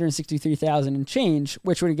 $863,000 and change,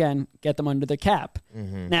 which would, again, get them under the cap.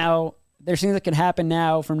 Now, there's things that could happen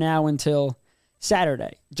from now until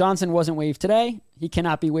Saturday. Johnson wasn't waived today. He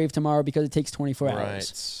cannot be waived tomorrow because it takes 24 hours.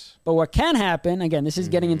 Right. But what can happen, again, this is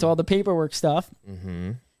getting into all the paperwork stuff.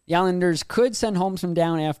 The Islanders could send Holmstrom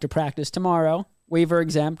down after practice tomorrow. Waiver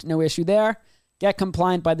exempt, no issue there. Get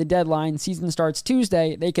compliant by the deadline. Season starts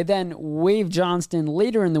Tuesday. They could then waive Johnston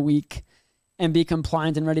later in the week and be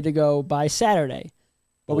compliant and ready to go by Saturday.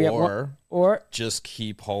 But or just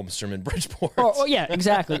keep Holmstrom in Bridgeport. Yeah,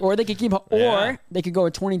 exactly. Or they could or they could go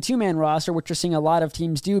a 22-man roster, which we're seeing a lot of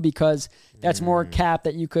teams do because that's more cap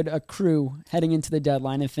that you could accrue heading into the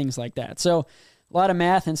deadline and things like that. So a lot of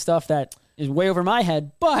math and stuff that is way over my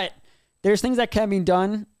head, but there's things that can be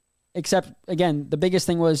done. Except, again, the biggest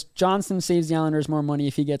thing was Johnston saves the Islanders more money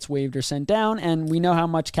if he gets waived or sent down, and we know how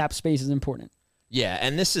much cap space is important. Yeah,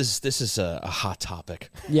 and this is a hot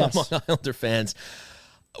topic among Islander fans.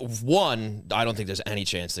 One, I don't think there's any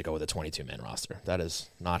chance to go with a 22-man roster. That is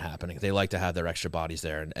not happening. They like to have their extra bodies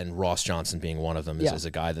there, and Ross Johnston being one of them is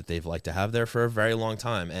a guy that they've liked to have there for a very long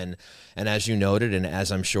time. And as you noted, and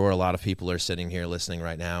as I'm sure a lot of people are sitting here listening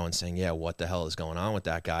right now and saying, yeah, what the hell is going on with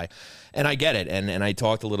that guy? And I get it. And I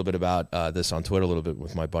talked a little bit about this on Twitter a little bit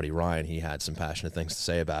with my buddy Ryan. He had some passionate things to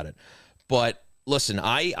say about it. But listen,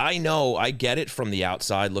 I know, I get it from the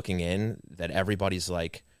outside looking in that everybody's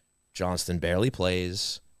like, Johnston barely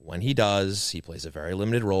plays. When he does, he plays a very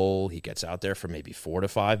limited role. He gets out there for maybe 4 to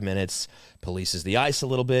 5 minutes, polices the ice a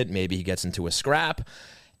little bit. Maybe he gets into a scrap.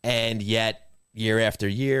 And yet, year after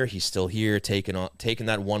year, he's still here taking that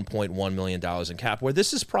 $1.1 million in cap, where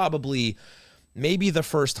this is probably maybe the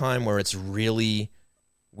first time where it's really,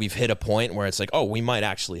 we've hit a point where it's like, oh, we might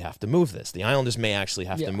actually have to move this. The Islanders may actually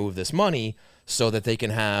have to move this money so that they can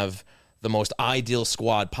have the most ideal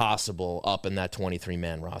squad possible up in that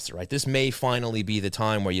 23-man roster, right? This may finally be the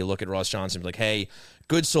time where you look at Ross Johnston and be like, hey,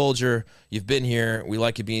 good soldier, you've been here, we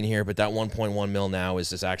like you being here, but that 1.1 mil now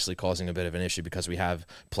is actually causing a bit of an issue because we have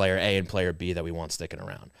player A and player B that we want sticking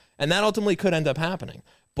around. And that ultimately could end up happening.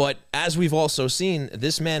 But as we've also seen,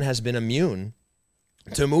 this man has been immune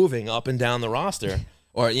to moving up and down the roster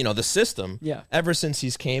or, the system ever since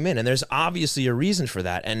he's came in. And there's obviously a reason for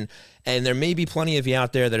that. And there may be plenty of you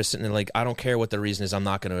out there that are sitting there like, I don't care what the reason is, I'm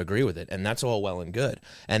not going to agree with it. And that's all well and good.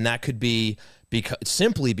 And that could be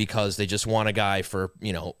simply because they just want a guy for,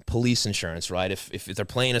 police insurance, right? If they're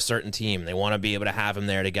playing a certain team, they want to be able to have him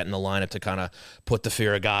there to get in the lineup to kind of put the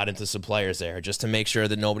fear of God into some players there, just to make sure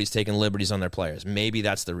that nobody's taking liberties on their players. Maybe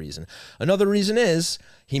that's the reason. Another reason is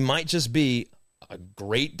he might just be a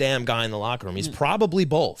great damn guy in the locker room. He's probably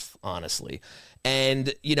both, honestly.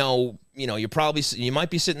 And you might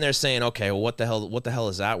be sitting there saying, okay, well, what the hell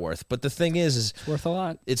is that worth? But the thing is it's worth a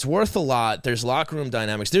lot. It's worth a lot. There's locker room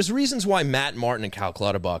dynamics. There's reasons why Matt Martin and Cal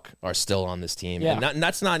Clutterbuck are still on this team. Yeah. And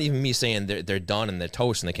that's not even me saying they're done and they're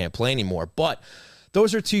toast and they can't play anymore. But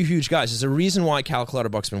those are two huge guys. There's a reason why Cal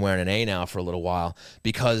Clutterbuck's been wearing an A now for a little while,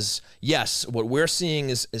 because, yes, what we're seeing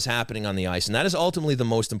is happening on the ice, and that is ultimately the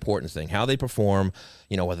most important thing, how they perform,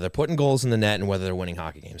 whether they're putting goals in the net and whether they're winning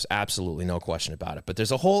hockey games. Absolutely, no question about it. But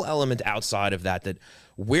there's a whole element outside of that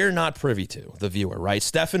we're not privy to, the viewer, right?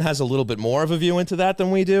 Stefan has a little bit more of a view into that than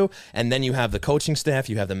we do, and then you have the coaching staff,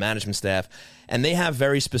 you have the management staff, and they have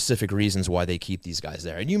very specific reasons why they keep these guys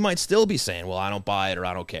there. And you might still be saying, well, I don't buy it or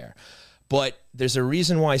I don't care. But there's a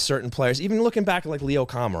reason why certain players, even looking back at like Leo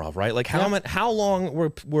Komarov, right? Like how long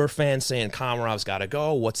were fans saying Komarov's got to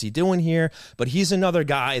go? What's he doing here? But he's another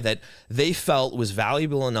guy that they felt was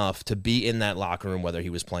valuable enough to be in that locker room, whether he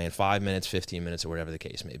was playing 5 minutes, 15 minutes, or whatever the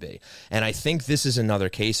case may be. And I think this is another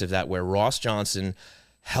case of that where Ross Johnston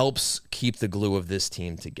helps keep the glue of this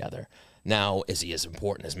team together. Now, is he as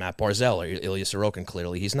important as Matt Barzal or Ilya Sorokin?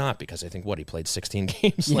 Clearly he's not, because I think, he played 16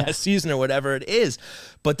 games last season or whatever it is.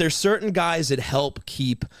 But there's certain guys that help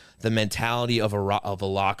keep the mentality of a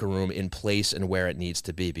locker room in place and where it needs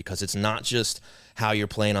to be, because it's not just how you're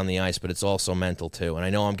playing on the ice, but it's also mental too. And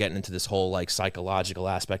I know I'm getting into this whole psychological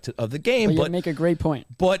aspect of the game, but you make a great point.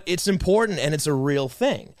 But it's important and it's a real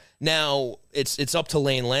thing. Now, it's up to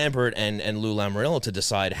Lane Lambert and Lou Lamoriello to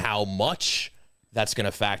decide how much that's going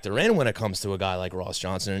to factor in when it comes to a guy like Ross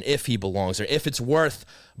Johnston, and if he belongs, or if it's worth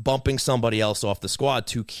bumping somebody else off the squad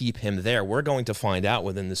to keep him there. We're going to find out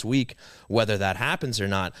within this week whether that happens or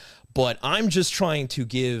not. But I'm just trying to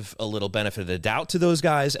give a little benefit of the doubt to those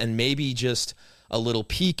guys, and maybe just a little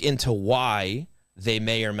peek into why they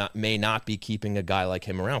may or may not be keeping a guy like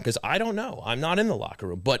him around, because I don't know. I'm not in the locker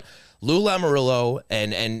room. But Lou Lamoriello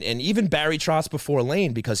and even Barry Trotz before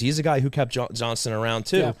Lane, because he's a guy who kept Johnston around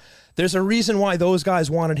too. Yeah. There's a reason why those guys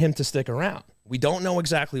wanted him to stick around. We don't know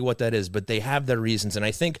exactly what that is, but they have their reasons. And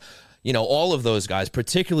I think, all of those guys,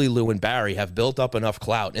 particularly Lou and Barry, have built up enough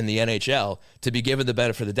clout in the NHL to be given the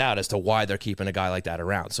benefit of the doubt as to why they're keeping a guy like that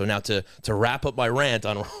around. So now to wrap up my rant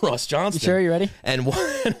on Ross Johnston. You sure you're ready? And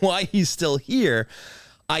why he's still here,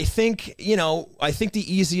 I think the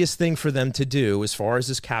easiest thing for them to do as far as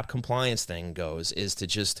this cap compliance thing goes is to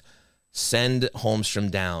just send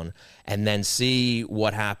Holmstrom down and then see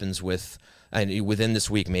what happens within this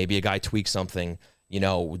week. Maybe a guy tweaks something,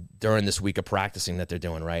 during this week of practicing that they're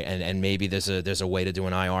doing, right? And maybe there's a way to do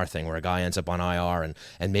an IR thing where a guy ends up on IR,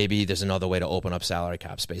 and maybe there's another way to open up salary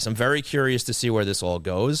cap space. I'm very curious to see where this all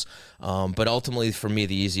goes. But ultimately, for me,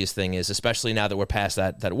 the easiest thing is, especially now that we're past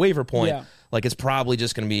that waiver point, it's probably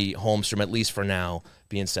just going to be Holmstrom, at least for now,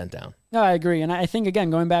 being sent down. No, I agree. And I think, again,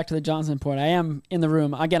 going back to the Johnson point, I am in the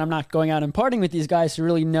room. Again, I'm not going out and partying with these guys to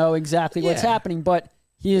really know exactly what's happening, but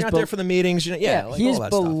he is not there for the meetings. He is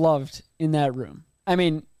beloved in that room. I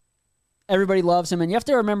mean, everybody loves him. And you have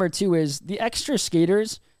to remember, too, is the extra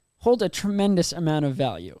skaters hold a tremendous amount of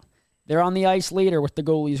value. They're on the ice later with the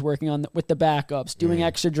goalies, working with the backups, doing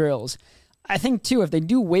extra drills. I think, too, if they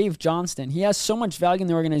do waive Johnston, he has so much value in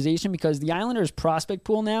the organization, because the Islanders' prospect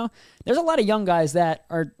pool now, there's a lot of young guys that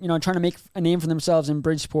are trying to make a name for themselves in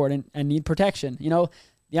Bridgeport and need protection.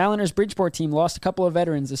 The Islanders' Bridgeport team lost a couple of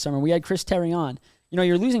veterans this summer. We had Chris Terry on.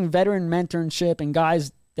 You're losing veteran mentorship and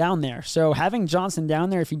guys down there. So having Johnson down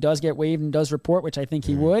there, if he does get waived and does report, which I think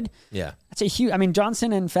he would, that's a huge. I mean,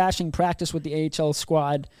 Johnson and Fasching practiced with the AHL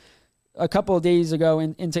squad a couple of days ago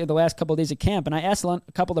into the last couple of days of camp, and I asked a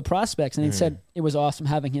couple of the prospects, and they said it was awesome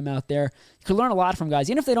having him out there. You could learn a lot from guys,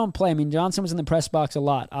 even if they don't play. I mean, Johnson was in the press box a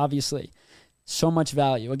lot, obviously. So much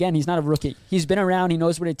value. Again, he's not a rookie. He's been around. He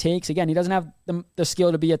knows what it takes. Again, he doesn't have the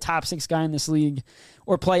skill to be a top 6 guy in this league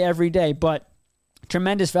or play every day, but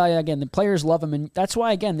tremendous value. Again, the players love him, and that's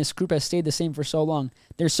why, again, this group has stayed the same for so long.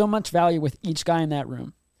 There's so much value with each guy in that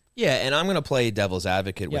room. Yeah, and I'm going to play devil's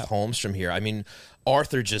advocate with Holmstrom here. I mean,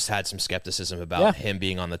 Arthur just had some skepticism about him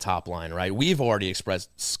being on the top line, right? We've already expressed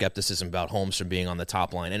skepticism about Holmstrom being on the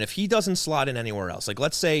top line. And if he doesn't slot in anywhere else, like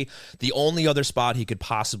let's say the only other spot he could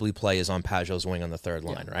possibly play is on Pajot's wing on the third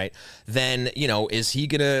line, right? Then, is he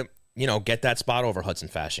going to get that spot over Hudson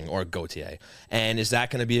Fasching or Gauthier? And is that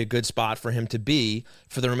going to be a good spot for him to be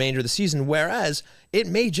for the remainder of the season? Whereas it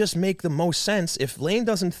may just make the most sense if Lane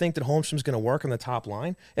doesn't think that Holmstrom's going to work on the top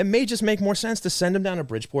line. It may just make more sense to send him down to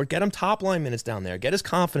Bridgeport, get him top line minutes down there, get his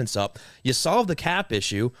confidence up. You solve the cap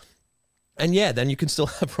issue. And then you can still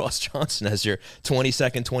have Ross Johnson as your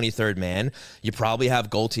 22nd, 23rd man. You probably have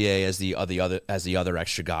Gauthier as the other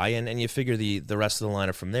extra guy, and you figure the rest of the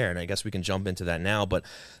lineup from there. And I guess we can jump into that now. But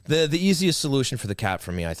the easiest solution for the cap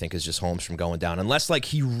for me, I think, is just Holmstrom going down, unless like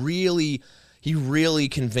he really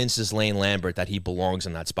convinces Lane Lambert that he belongs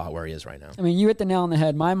in that spot where he is right now. I mean, you hit the nail on the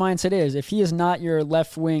head. My mindset is if he is not your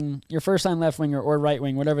left wing, your first line left winger or right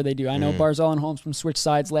wing, whatever they do. I know Barzal and Holmstrom switched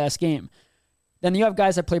sides last game. Then you have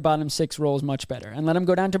guys that play bottom 6 roles much better. And let him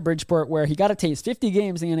go down to Bridgeport where he got a taste. 50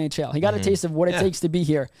 games in the NHL. He got a taste of what it takes to be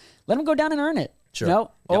here. Let him go down and earn it. Sure.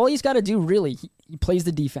 All he's got to do, really, he plays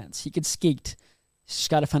the defense. He could skate. He's just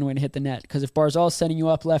got to find a way to hit the net. Because if Barzal's setting you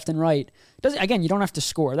up left and right, again, you don't have to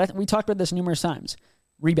score. We talked about this numerous times.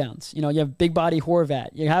 Rebounds. You have big body Horvat.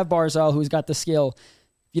 You have Barzal who's got the skill.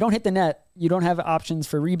 If you don't hit the net, you don't have options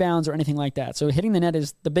for rebounds or anything like that. So hitting the net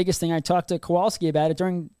is the biggest thing. I talked to Kowalski about it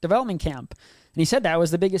during development camp. And he said that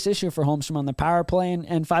was the biggest issue for Holmstrom on the power play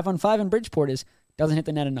and 5-on-5 in Bridgeport is doesn't hit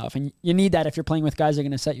the net enough. And you need that if you're playing with guys that are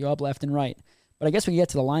going to set you up left and right. But I guess we can get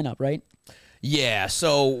to the lineup, right? Yeah,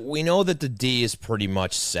 so we know that the D is pretty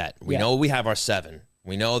much set. We know we have our 7.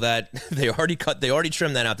 We know that they already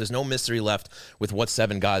trimmed that out. There's no mystery left with what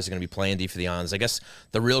 7 guys are going to be playing D for the Islanders. I guess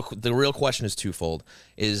the real question is twofold.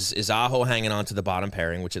 Is Aho hanging on to the bottom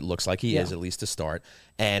pairing, which it looks like he is, at least to start?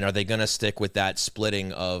 And are they going to stick with that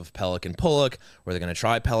splitting of Pelech and Pulock, or are they going to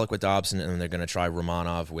try Pelech with Dobson, and they're going to try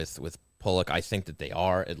Romanov with Pulock? I think that they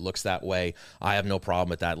are. It looks that way. I have no problem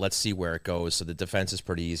with that. Let's see where it goes. So the defense is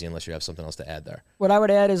pretty easy unless you have something else to add there. What I would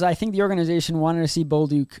add is I think the organization wanted to see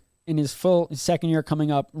Bolduc in his second year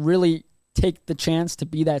coming up, really take the chance to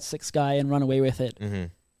be that 6th guy and run away with it. Mm-hmm.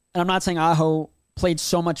 And I'm not saying Aho played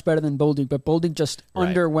so much better than Bolduc, but Bolduc just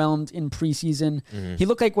underwhelmed in preseason. Mm-hmm. He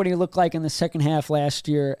looked like what he looked like in the second half last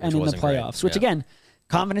year and in the playoffs, which again,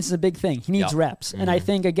 confidence is a big thing. He needs reps. Mm-hmm. And I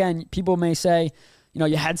think, again, people may say,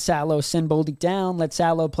 you had Salo, send Bolduc down, let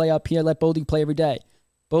Salo play up here, let Bolduc play every day.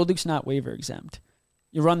 Bolduc's not waiver exempt.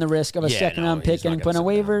 You run the risk of a second-round pick getting put on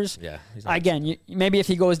waivers. Yeah, again, maybe if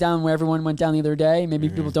he goes down where everyone went down the other day, maybe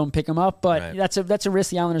people don't pick him up. But that's a risk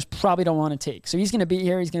the Islanders probably don't want to take. So he's going to be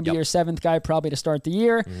here. He's going to be your 7th guy probably to start the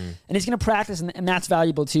year. Mm-hmm. And he's going to practice, and that's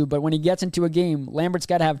valuable too. But when he gets into a game, Lambert's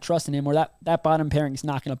got to have trust in him, or that bottom pairing is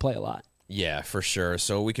not going to play a lot. Yeah, for sure.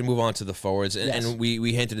 So we can move on to the forwards. And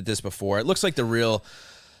we hinted at this before. It looks like the real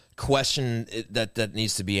question that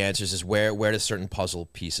needs to be answered is where does certain puzzle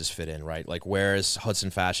pieces fit in, right? Like where is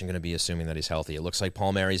Hudson Fasching going to be, assuming that he's healthy? It looks like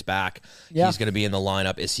Palmieri's back. Yeah. He's going to be in the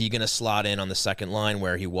lineup. Is he going to slot in on the second line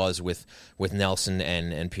where he was with Nelson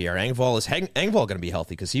and Pierre Engvall? Is Engvall going to be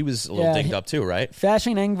healthy? Because he was a little dinged up too, right?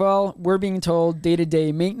 Fasching and Engvall, we're being told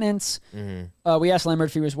day-to-day maintenance. Mm-hmm. We asked Lambert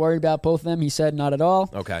if he was worried about both of them. He said not at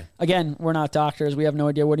all. Okay. Again, we're not doctors. We have no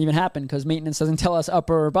idea what even happened because maintenance doesn't tell us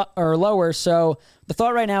upper or lower. So the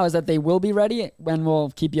thought right now is that they will be ready, and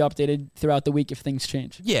we'll keep you updated throughout the week if things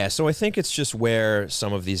change. Yeah, so I think it's just where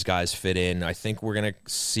some of these guys fit in. I think we're going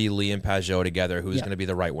to see Lee and Pajot together. Who's going to be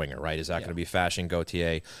the right winger, right? Is that going to be Fasching,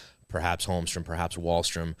 Gauthier, perhaps Holmstrom, perhaps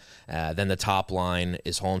Wahlstrom? Then the top line,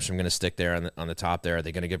 is Holmstrom going to stick there on the top there? Are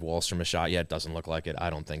they going to give Wahlstrom a shot yet? Doesn't look like it. I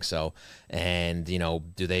don't think so. And,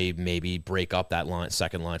 do they maybe break up that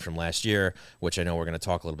second line from last year, which I know we're going to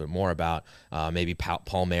talk a little bit more about? Maybe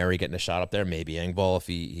Palmieri getting a shot up there, maybe Engvall if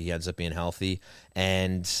he ends up being healthy.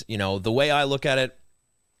 And, the way I look at it,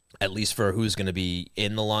 at least for who's going to be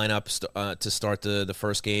in the lineup to start the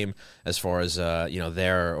first game, as far as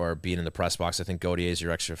there or being in the press box. I think Gauthier is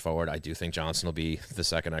your extra forward. I do think Johnson will be the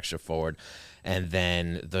second extra forward, and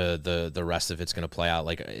then the rest of it's going to play out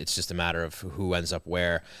like it's just a matter of who ends up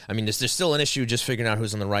where. I mean, there's still an issue just figuring out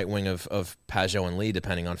who's on the right wing of Pageau and Lee,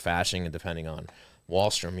 depending on Fasching and depending on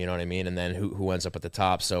Wahlstrom, you know what I mean? And then who ends up at the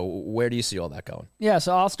top. So where do you see all that going? Yeah,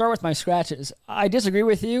 so I'll start with my scratches. I disagree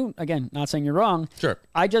with you. Again, not saying you're wrong. Sure.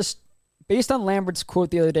 Based on Lambert's quote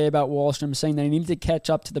the other day about Wahlstrom saying that he needed to catch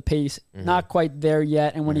up to the pace, not quite there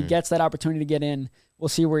yet, and when he gets that opportunity to get in, we'll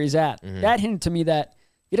see where he's at. That hinted to me that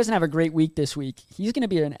he doesn't have a great week this week. He's going to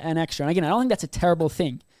be an extra. And again, I don't think that's a terrible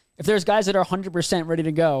thing. If there's guys that are 100% ready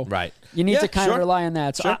to go, right, you need to kind of rely on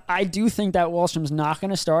that. So I do think that Wahlstrom's not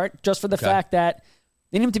going to start just for the fact that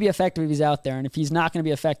they need him to be effective if he's out there. And if he's not going to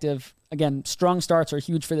be effective, again, strong starts are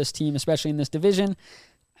huge for this team, especially in this division.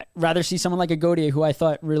 I'd rather see someone like a Gauthier, who I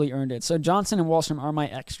thought really earned it. So Johnson and Wahlstrom are my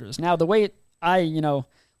extras. Now, the way I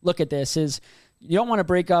look at this is you don't want to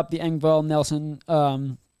break up the Engvall-Nelson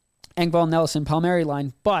Palmieri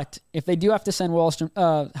line, but if they do have to send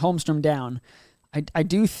Holmstrom down, I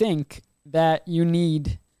do think that you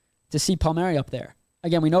need to see Palmieri up there.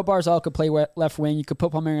 Again, we know Barzal could play left wing. You could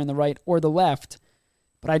put Palmieri on the right or the left.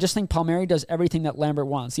 But I just think Palmieri does everything that Lambert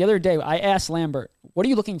wants. The other day, I asked Lambert, what are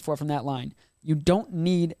you looking for from that line? You don't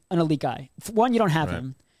need an elite guy. One, you don't have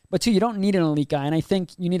him. But two, you don't need an elite guy. And I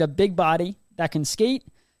think you need a big body that can skate,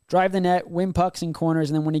 drive the net, win pucks in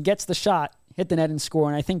corners, and then when he gets the shot, hit the net and score.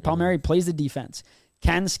 And I think Palmieri plays the defense,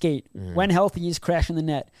 can skate. When healthy, he's crashing the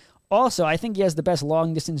net. Also, I think he has the best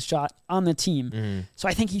long-distance shot on the team. So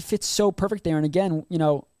I think he fits so perfect there. And again,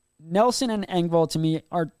 Nelson and Engvall, to me,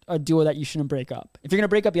 are a duo that you shouldn't break up. If you're going to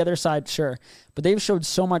break up the other side, sure. But they've showed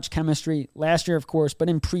so much chemistry last year, of course, but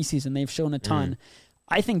in preseason, they've shown a ton.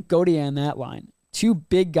 I think Gauthier and that line, two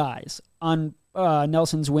big guys on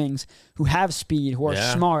Nelson's wings who have speed, who are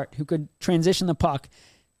smart, who could transition the puck.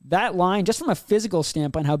 That line, just from a physical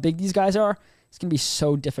standpoint, how big these guys are, it's going to be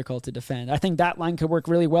so difficult to defend. I think that line could work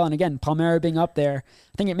really well. And again, Palmieri being up there,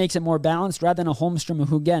 I think it makes it more balanced rather than a Holmstrom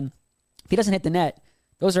who, again, if he doesn't hit the net,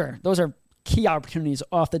 those are key opportunities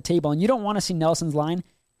off the table. And you don't want to see Nelson's line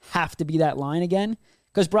have to be that line again.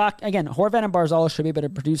 Because Horvat and Barzal should be able to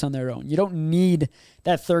produce on their own. You don't need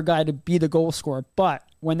that third guy to be the goal scorer. But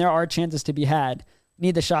when there are chances to be had,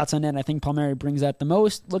 need the shots on net. I think Palmieri brings that the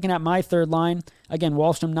most. Looking at my third line, again,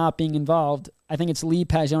 Wahlstrom not being involved, I think it's Lee,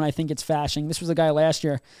 Pageau, and I think it's Fasching. This was a guy last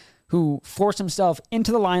year who forced himself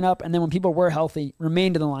into the lineup, and then when people were healthy,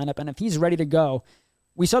 remained in the lineup. And if he's ready to go,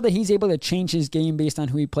 we saw that he's able to change his game based on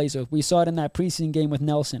who he plays with. We saw it in that preseason game with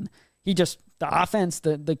Nelson. The offense,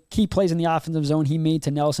 the key plays in the offensive zone he made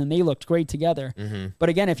to Nelson, they looked great together. But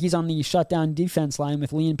again, if he's on the shutdown defense line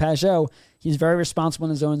with Lee and Pageau, he's very responsible in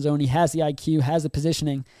his own zone. He has the IQ, has the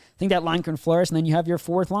positioning. I think that line can flourish, and then you have your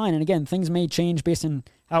fourth line. And again, things may change based on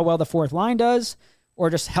how well the fourth line does or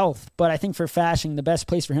just health. But I think for Fasching, the best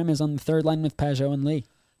place for him is on the third line with Pageau and Lee.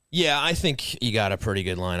 Yeah, I think you got a pretty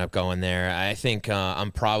good lineup going there. I think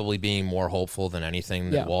I'm probably being more hopeful than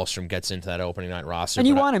anything that Wahlstrom gets into that opening night roster. And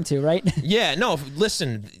you want him to, right? Yeah, no,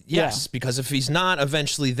 listen, yes, because if he's not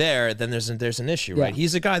eventually there, then there's an issue, right?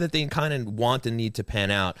 He's a guy that they kind of want and need to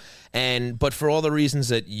pan out. But for all the reasons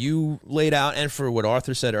that you laid out and for what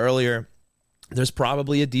Arthur said earlier, there's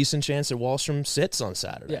probably a decent chance that Wahlstrom sits on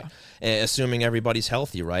Saturday, assuming everybody's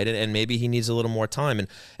healthy, right? And maybe he needs a little more time.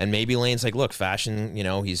 And maybe Lane's like, look,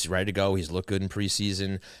 Fasching, he's ready to go. He's looked good in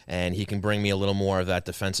preseason, and he can bring me a little more of that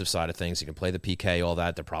defensive side of things. He can play the PK, all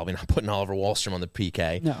that. They're probably not putting Oliver Wahlstrom on the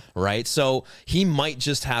PK, right? So he might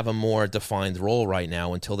just have a more defined role right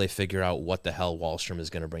now until they figure out what the hell Wahlstrom is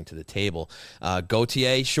going to bring to the table.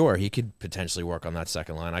 Gauthier, sure, he could potentially work on that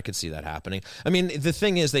second line. I could see that happening. I mean, the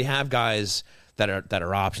thing is, they have guys that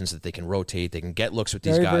are options that they can rotate. They can get looks with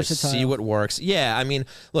these Very guys, versatile. see what works. Yeah, I mean,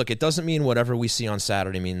 look, it doesn't mean whatever we see on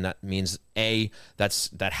Saturday means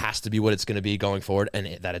that has to be what it's going to be going forward,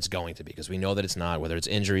 and that it's going to be, because we know that it's not, whether it's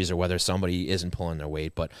injuries or whether somebody isn't pulling their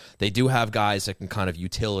weight. But they do have guys that can kind of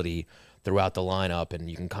utility throughout the lineup,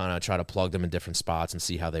 and you can kind of try to plug them in different spots and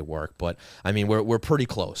see how they work. But I mean, we're pretty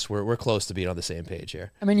close. We're close to being on the same page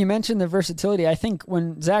here. I mean, you mentioned the versatility. I think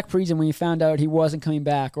when Zach Parise, when you found out he wasn't coming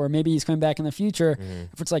back, or maybe he's coming back in the future,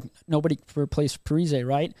 if it's like nobody replaced Parise,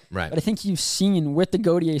 right? Right. But I think you've seen with the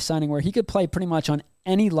Gauthier signing where he could play pretty much on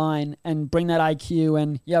any line and bring that IQ.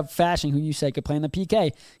 And you have Fasching, who you say could play in the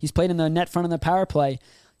PK. He's played in the net front in the power play.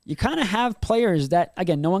 You kind of have players that,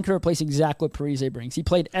 again, no one can replace exactly what Parise brings. He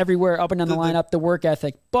played everywhere, up and down the lineup, the work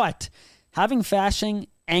ethic. But having Fasching,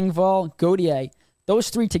 Engvall, Gauthier, those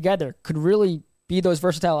three together could really be those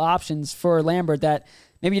versatile options for Lambert that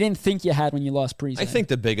maybe you didn't think you had when you lost Parise. I think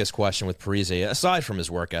the biggest question with Parise, aside from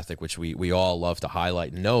his work ethic, which we all love to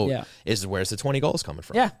highlight and note, is where's the 20 goals coming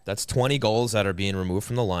from? Yeah. That's 20 goals that are being removed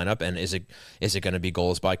from the lineup, and is it going to be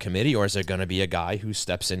goals by committee, or is it going to be a guy who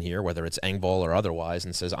steps in here, whether it's Engvall or otherwise,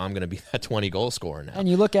 and says, I'm going to be that 20 goal scorer now? And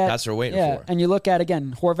you look at that's what we're waiting for. And you look at,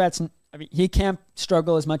 again, Horvat's, I mean, he can't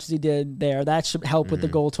struggle as much as he did there. That should help with the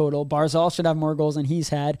goal total. Barzal should have more goals than he's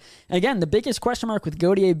had. And again, the biggest question mark with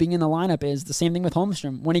Gauthier being in the lineup is the same thing with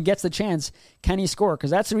Holmstrom. When he gets the chance, can he score?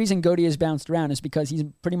 Because that's the reason Gauthier has bounced around, is because he's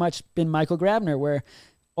pretty much been Michael Grabner, where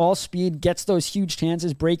all speed, gets those huge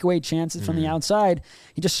chances, breakaway chances from the outside.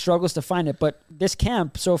 He just struggles to find it. But this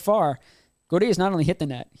camp so far, Gauthier has not only hit the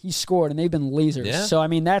net, he's scored, and they've been lasers. Yeah. So, I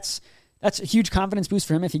mean, that's a huge confidence boost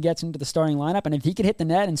for him if he gets into the starting lineup. And if he could hit the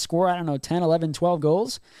net and score, 10, 11, 12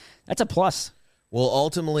 goals, that's a plus. Well,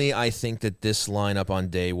 ultimately, I think that this lineup on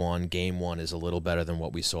day one, game one, is a little better than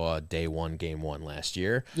what we saw day one, game one last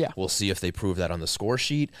year. Yeah. We'll see if they prove that on the score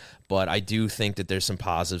sheet. But I do think that there's some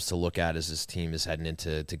positives to look at as this team is heading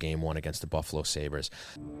into game one against the Buffalo Sabres.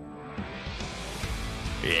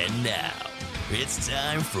 And now, it's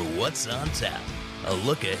time for What's on Tap, a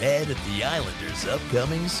look ahead at the Islanders'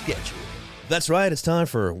 upcoming schedule. That's right. It's time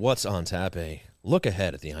for What's on Tap, a look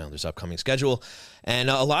ahead at the Islanders' upcoming schedule.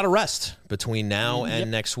 And a lot of rest between now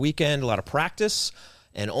and next weekend, a lot of practice,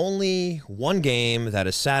 and only one game that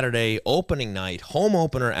is Saturday, opening night, home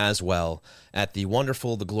opener as well, at the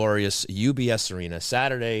wonderful, the glorious UBS Arena,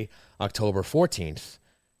 Saturday, October 14th.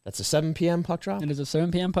 That's a 7 p.m. puck drop? It is a 7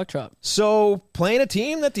 p.m. puck drop. So playing a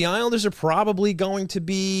team that the Islanders are probably going to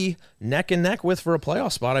be neck and neck with for a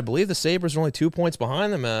playoff spot. I believe the Sabres are only 2 points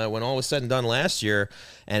behind them when all was said and done last year,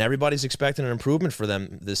 and everybody's expecting an improvement for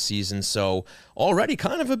them this season. So already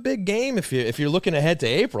kind of a big game if you're looking ahead to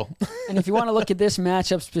April. And if you want to look at this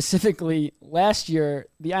matchup specifically, last year,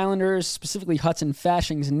 the Islanders, specifically Hudson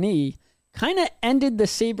Fasching's knee, kind of ended the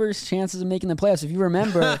Sabres' chances of making the playoffs. If you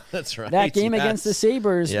remember, that's right. That game against the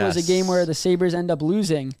Sabres was a game where the Sabres end up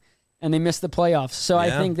losing, and they missed the playoffs. So I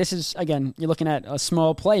think this is, again, you're looking at a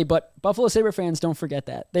small play, but Buffalo Sabre fans don't forget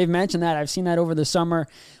that. They've mentioned that. I've seen that over the summer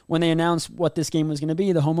when they announced what this game was going to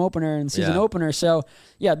be, the home opener and season opener. So,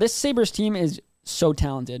 this Sabres team is so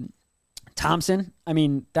talented. Thompson, I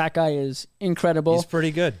mean, that guy is incredible. He's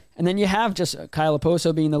pretty good. And then you have just Kyle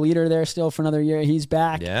Oposo being the leader there still for another year. He's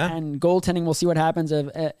back. Yeah. And goaltending, we'll see what happens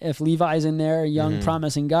if Levi's in there, a young,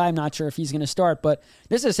 promising guy. I'm not sure if he's going to start. But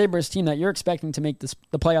this is a Sabres team that you're expecting to make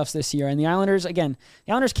the playoffs this year. And the Islanders, again,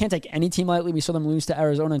 can't take any team lightly. We saw them lose to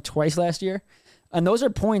Arizona twice last year. And those are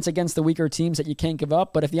points against the weaker teams that you can't give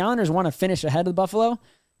up. But if the Islanders want to finish ahead of Buffalo,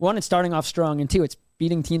 one, it's starting off strong. And two, it's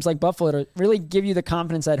beating teams like Buffalo to really give you the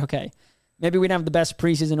confidence that, okay, maybe we didn't have the best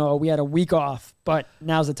preseason, or we had a week off, but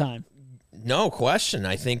now's the time. No question.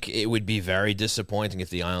 I think it would be very disappointing if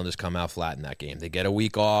the Islanders come out flat in that game. They get a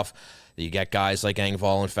week off. You get guys like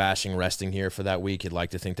Engvall and Fasching resting here for that week. You'd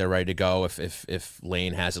like to think they're ready to go if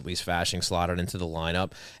Lane has at least Fasching slotted into the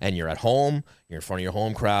lineup. And you're at home. You're in front of your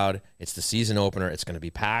home crowd. It's the season opener. It's going to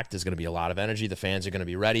be packed. There's going to be a lot of energy. The fans are going to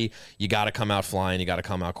be ready. You got to come out flying. You got to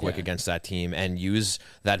come out quick against that team and use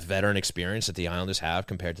that veteran experience that the Islanders have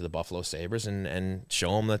compared to the Buffalo Sabres and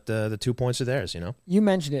show them that the 2 points are theirs, You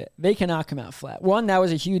mentioned it. They cannot come out flat. One, that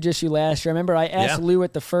was a huge issue last year. I remember I asked Lou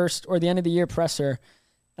at the first or the end of the year presser,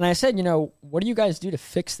 and I said, what do you guys do to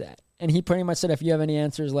fix that? And he pretty much said, if you have any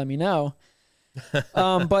answers, let me know.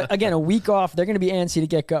 But again, a week off, they're going to be antsy to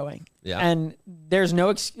get going. Yeah. And there's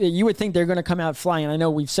you would think they're going to come out flying. And I know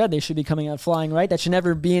we've said they should be coming out flying, right? That should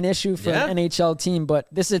never be an issue for an NHL team. But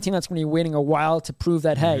this is a team that's going to be waiting a while to prove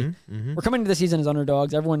that, hey, we're coming into the season as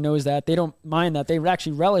underdogs. Everyone knows that. They don't mind that. They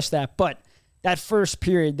actually relish that. But that first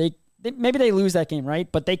period, maybe they lose that game,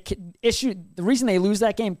 right? But the reason they lose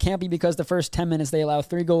that game can't be because the first 10 minutes they allow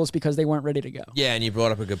 3 goals because they weren't ready to go. Yeah, and you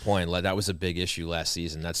brought up a good point. That was a big issue last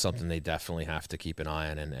season. That's something they definitely have to keep an eye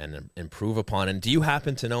on and improve upon. And do you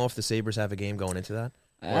happen to know if the Sabres have a game going into that?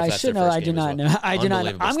 I should know. I do not know. I do not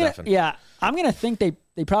know. I'm gonna think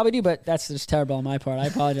they probably do, but that's just terrible on my part. I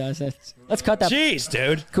apologize. Let's cut that. Jeez,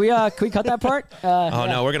 dude. Can we cut that part?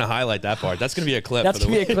 No, we're gonna highlight that part. That's gonna be a clip. That's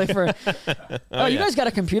gonna be a clip for. You guys got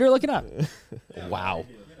a computer? Look it up. Wow.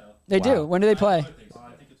 They do. When do they play?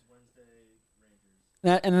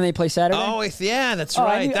 And then they play Saturday? Oh, yeah, that's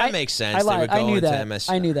right. That makes sense. I knew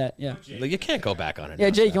that, yeah. You can't go back on it. Yeah,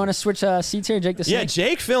 Jake, you want to switch seats here? Jake, Yeah,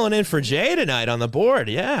 Jake filling in for Jay tonight on the board.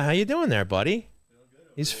 Yeah, how you doing there, buddy?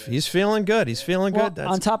 He's feeling good. He's feeling good.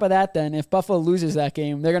 On top of that, then, if Buffalo loses that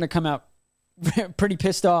game, they're going to come out pretty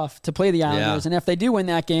pissed off to play the Islanders. And if they do win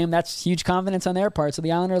that game, that's huge confidence on their part. So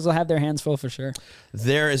the Islanders will have their hands full for sure.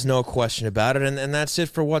 There is no question about it. And that's it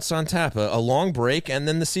for What's on Tap. A long break and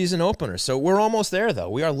then the season opener. So we're almost there, though.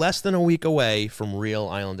 We are less than a week away from real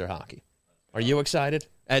Islander hockey. Are you excited?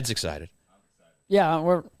 Ed's excited.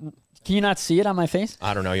 Yeah, can you not see it on my face?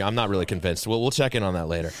 I don't know. I'm not really convinced. We'll check in on that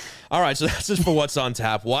later. All right, so that's just for What's on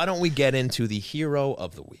Tap. Why don't we get into the Hero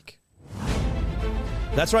of the Week?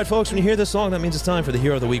 That's right, folks. When you hear this song, that means it's time for the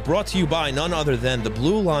Hero of the Week, brought to you by none other than the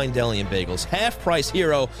Blue Line Deli and Bagels half-price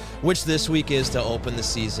hero, which this week is to open the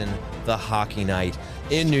season, the Hockey Night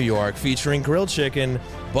in New York, featuring grilled chicken,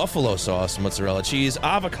 buffalo sauce, mozzarella cheese,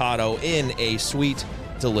 avocado in a sweet,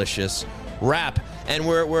 delicious wrap. And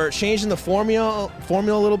we're changing the formula a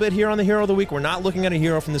little bit here on the Hero of the Week. We're not looking at a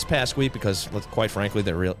hero from this past week because, quite frankly,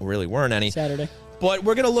 there really weren't any. Saturday. But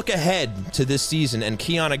we're going to look ahead to this season and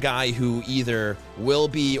key on a guy who either will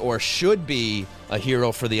be or should be a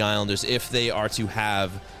hero for the Islanders if they are to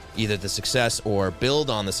have either the success or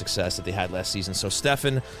build on the success that they had last season. So,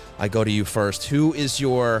 Stefan, I go to you first. Who is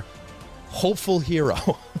your hopeful hero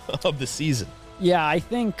of the season? Yeah, I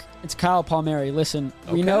think it's Kyle Palmieri. Listen,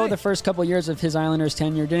 we know the first couple years of his Islanders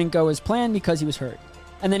tenure didn't go as planned because he was hurt.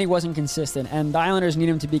 And then he wasn't consistent. And the Islanders need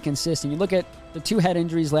him to be consistent. You look at the 2 head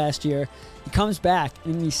injuries last year. He comes back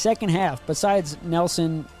in the second half. Besides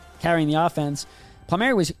Nelson carrying the offense,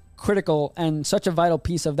 Palmieri was critical and such a vital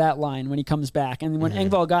piece of that line when he comes back. And when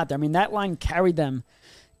Engvall got there, I mean, that line carried them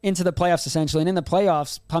into the playoffs essentially. And in the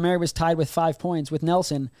playoffs, Palmieri was tied with 5 points with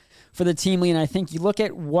Nelson for the team lead. And I think you look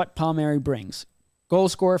at what Palmieri brings. Goal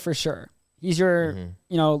scorer for sure. He's your,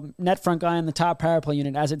 net front guy on the top power play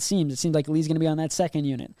unit, as it seems. It seems like Lee's going to be on that second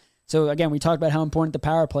unit. So, again, we talked about how important the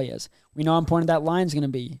power play is. We know how important that line's going to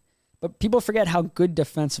be. But people forget how good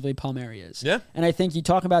defensively Palmieri is. Yeah. And I think you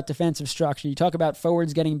talk about defensive structure. You talk about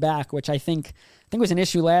forwards getting back, which I think was an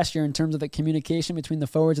issue last year in terms of the communication between the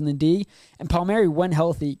forwards and the D. And Palmieri, when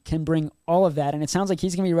healthy, can bring all of that. And it sounds like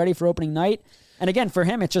he's going to be ready for opening night. And again, for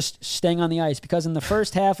him, it's just staying on the ice because in the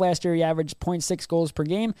first half last year, he averaged 0.6 goals per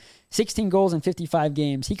game, 16 goals in 55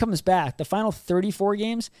 games. He comes back. The final 34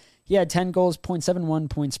 games, he had 10 goals, 0.71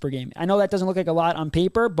 points per game. I know that doesn't look like a lot on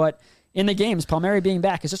paper, but in the games, Palmieri being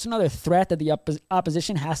back is just another threat that the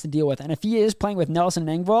opposition has to deal with. And if he is playing with Nelson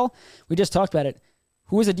and Engvall, we just talked about it.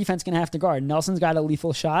 Who is the defense going to have to guard? Nelson's got a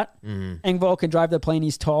lethal shot. Engvall can drive the play and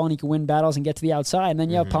he's tall and he can win battles and get to the outside. And then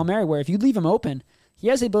you have Palmieri where if you leave him open, he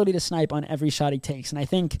has the ability to snipe on every shot he takes. And I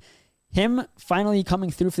think him finally coming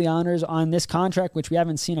through for the Islanders on this contract, which we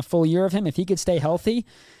haven't seen a full year of him, if he could stay healthy,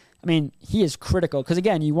 I mean, he is critical. Because,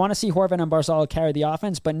 again, you want to see Horvat and Barzal carry the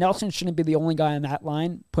offense, but Nelson shouldn't be the only guy on that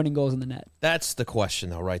line putting goals in the net. That's the question,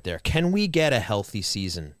 though, right there. Can we get a healthy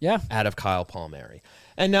season out of Kyle Palmieri?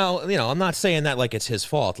 And now, I'm not saying that like it's his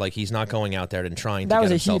fault. Like he's not going out there and trying to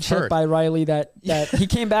get himself hurt. That was a huge hit by Riley that he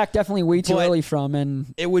came back definitely way too early from.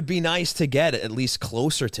 And it would be nice to get at least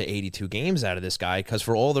closer to 82 games out of this guy because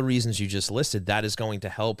for all the reasons you just listed, that is going to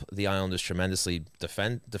help the Islanders tremendously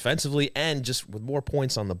defensively and just with more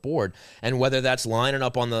points on the board. And whether that's lining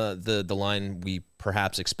up on the line we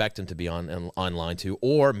perhaps expect him to be on line 2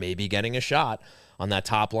 or maybe getting a shot on that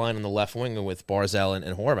top line on the left wing with Barzal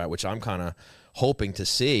and Horvat, which I'm kind of hoping to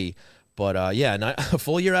see. But a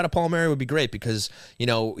full year out of Palmieri would be great because,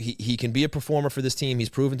 he can be a performer for this team. He's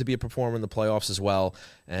proven to be a performer in the playoffs as well.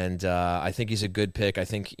 And I think he's a good pick. I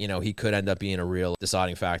think, he could end up being a real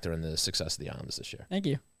deciding factor in the success of the Islanders this year. Thank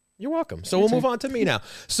you. You're welcome. So we'll move on to me now.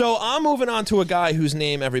 So I'm moving on to a guy whose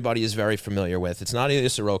name everybody is very familiar with. It's not Ilya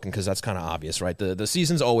Sorokin because that's kind of obvious, right? The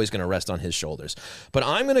season's always going to rest on his shoulders. But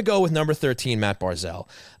I'm going to go with number 13, Matt Barzal.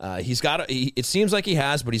 It seems like he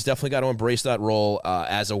has, but he's definitely got to embrace that role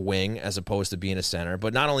as a wing as opposed to being a center.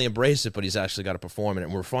 But not only embrace it, but he's actually got to perform in it.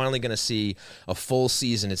 And we're finally going to see a full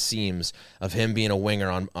season, it seems, of him being a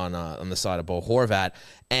winger on the side of Bo Horvat.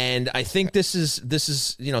 And I think this is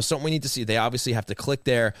something we need to see. They obviously have to click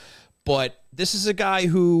there. But this is a guy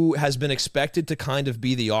who has been expected to kind of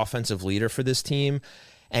be the offensive leader for this team,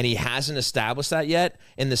 and he hasn't established that yet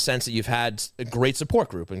in the sense that you've had a great support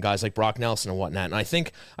group and guys like Brock Nelson and whatnot. And I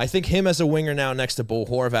think him as a winger now next to Bo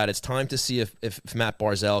Horvat, it's time to see if Matt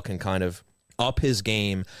Barzal can kind of up his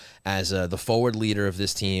game as the forward leader of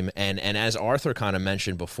this team. And as Arthur kind of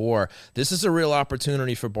mentioned before, this is a real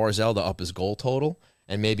opportunity for Barzal to up his goal total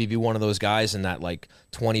and maybe be one of those guys in that like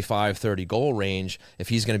 25, 30 goal range if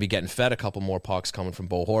he's going to be getting fed a couple more pucks coming from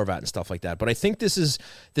Bo Horvat and stuff like that. But I think this is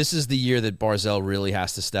the year that Barzal really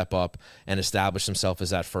has to step up and establish himself as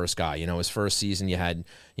that first guy. His first season you had,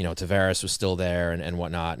 Tavares was still there and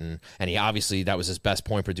whatnot. And he obviously, that was his best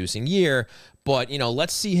point producing year. But,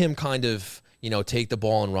 let's see him kind of, take the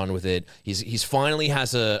ball and run with it. He's finally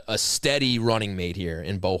has a steady running mate here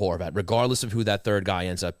in Bo Horvat, regardless of who that third guy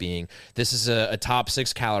ends up being. This is a top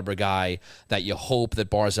 6 caliber guy that you hope that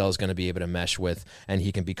Barzal is going to be able to mesh with, and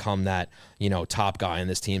he can become that, top guy in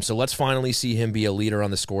this team. So let's finally see him be a leader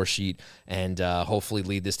on the score sheet and hopefully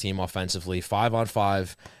lead this team offensively,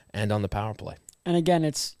 5-on-5 and on the power play. And again,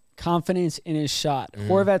 it's confidence in his shot.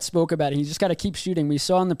 Horvat spoke about it. He's just got to keep shooting. We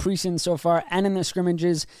saw in the preseason so far and in the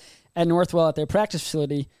scrimmages at Northwell at their practice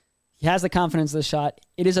facility, he has the confidence of the shot.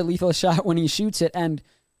 It is a lethal shot when he shoots it. And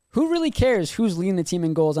who really cares who's leading the team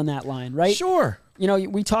in goals on that line, right? Sure.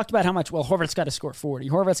 We talked about how much, Horvat's got to score 40.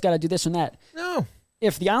 Horvat's got to do this and that. No.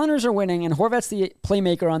 If the Islanders are winning and Horvat's the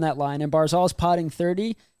playmaker on that line and Barzal's potting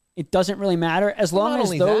 30, it doesn't really matter as long as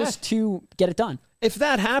those two get it done. If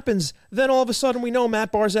that happens, then all of a sudden we know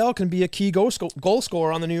Matt Barzal can be a key goal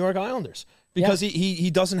scorer on the New York Islanders because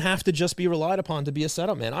he doesn't have to just be relied upon to be a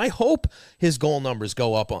setup man. I hope his goal numbers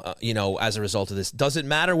go up, as a result of this. Does it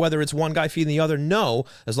matter whether it's one guy feeding the other? No,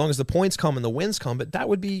 as long as the points come and the wins come, but that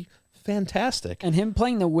would be fantastic. And him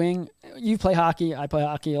playing the wing, you play hockey, I play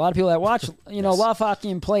hockey. A lot of people that watch, love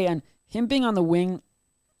hockey and play, and him being on the wing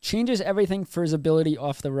changes everything for his ability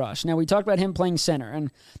off the rush. Now, we talked about him playing center, and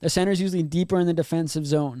the center's usually deeper in the defensive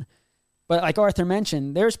zone. But like Arthur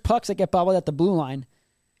mentioned, there's pucks that get bobbled at the blue line.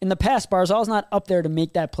 In the past, Barzal's not up there to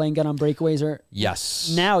make that play and get on breakaways.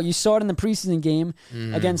 Yes. Now, you saw it in the preseason game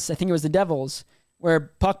against, I think it was the Devils, where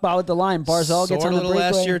puck bobbled the line. Barzal gets on the breakaway.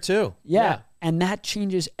 Last year, too. Yeah, and that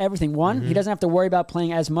changes everything. One, he doesn't have to worry about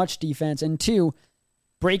playing as much defense. And two,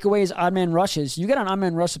 breakaways, odd man rushes. You get an odd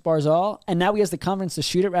man rush with Barzal, and now he has the confidence to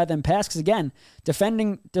shoot it rather than pass. Because again,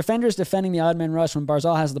 defenders defending the odd man rush when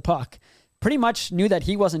Barzal has the puck pretty much knew that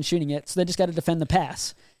he wasn't shooting it, so they just got to defend the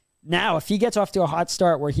pass. Now, if he gets off to a hot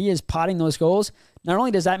start where he is potting those goals, not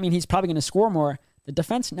only does that mean he's probably going to score more, the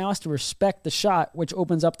defense now has to respect the shot, which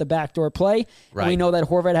opens up the backdoor play. Right. And we know that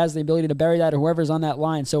Horvat has the ability to bury that or whoever's on that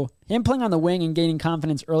line. So him playing on the wing and gaining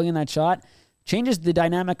confidence early in that shot changes the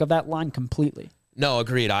dynamic of that line completely. No,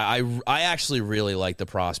 agreed. I actually really like the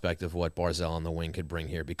prospect of what Barzal on the wing could bring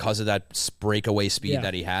here because of that breakaway speed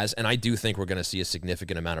that he has. And I do think we're going to see a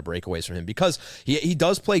significant amount of breakaways from him because he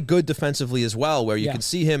does play good defensively as well, where you can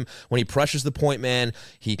see him when he pressures the point man,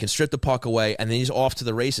 he can strip the puck away, and then he's off to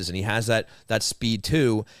the races. And he has that speed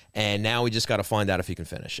too. And now we just got to find out if he can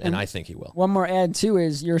finish. And I think he will. One more add too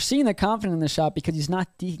is you're seeing the confidence in the shot because he's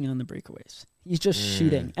not deking on the breakaways. He's just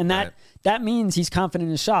shooting. And that means he's confident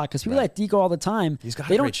in his shot because people that deke all the time, he's got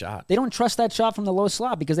a great shot. They don't trust that shot from the low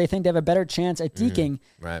slot because they think they have a better chance at deking.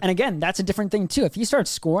 Right. And again, that's a different thing too. If he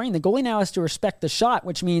starts scoring, the goalie now has to respect the shot,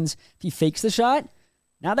 which means if he fakes the shot,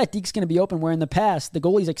 now that deke's going to be open, where in the past, the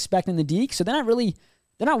goalie's expecting the deke. So they're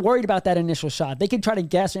not worried about that initial shot. They can try to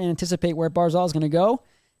guess and anticipate where Barzal's going to go.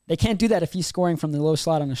 They can't do that if he's scoring from the low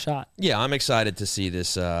slot on a shot. Yeah, I'm excited to see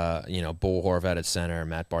this, Bo Horvat at center,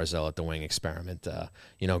 Matt Barzal at the wing experiment,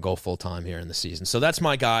 go full time here in the season. So that's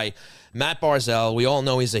my guy, Matt Barzal. We all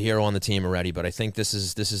know he's a hero on the team already, but I think this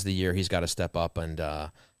is the year he's got to step up and,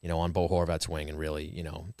 on Bo Horvat's wing and really,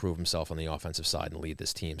 prove himself on the offensive side and lead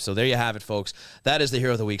this team. So there you have it, folks. That is the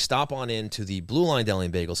Hero of the Week. Stop on in to the Blue Line Deli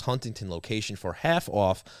and Bagels Huntington location for half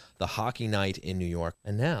off the hockey night in New York.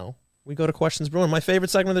 And now we go to Questions Brewing, my favorite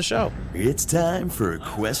segment of the show. It's time for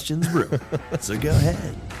Questions Brewing. So go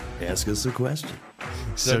ahead, ask us a question.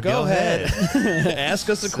 So go ahead, ask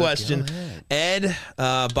us a question. Ed,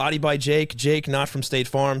 Body by Jake. Jake, not from State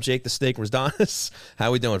Farm. Jake the Steak Rosdanis.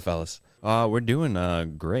 How we doing, fellas? We're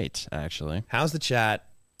doing great, actually. How's the chat?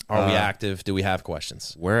 Are we active? Do we have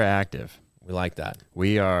questions? We're active. We like that.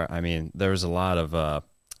 We are. I mean, there was a lot of...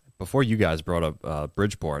 Before you guys brought up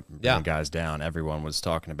Bridgeport, bringing guys down, everyone was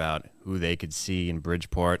talking about who they could see in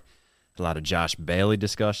Bridgeport. A lot of Josh Bailey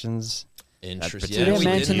discussions. Interesting. We didn't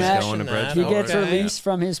mention that. He gets released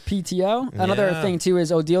from his PTO. Another thing, too,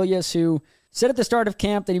 is Odelius, who said at the start of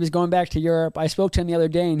camp that he was going back to Europe. I spoke to him the other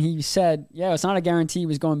day, and he said, it's not a guarantee he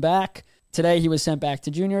was going back. Today, he was sent back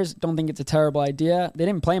to juniors. Don't think it's a terrible idea. They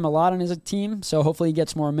didn't play him a lot on his team, so hopefully he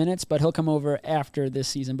gets more minutes, but he'll come over after this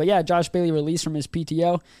season. But yeah, Josh Bailey released from his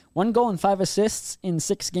PTO. 1 goal and 5 assists in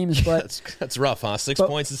 6 games. But that's rough, huh? 6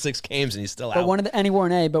 points in 6 games, and he's still out. But one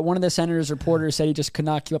of the Senators reporters said he just could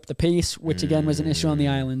not keep up the pace, which again was an issue on the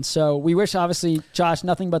island. So we wish, obviously, Josh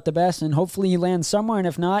nothing but the best, and hopefully he lands somewhere, and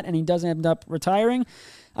if not, and he doesn't end up retiring,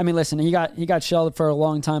 I mean, listen, he got shelled for a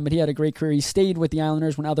long time, but he had a great career. He stayed with the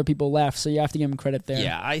Islanders when other people left, so you have to give him credit there.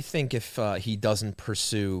 Yeah, I think if he doesn't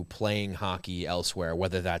pursue playing hockey elsewhere,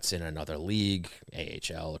 whether that's in another league,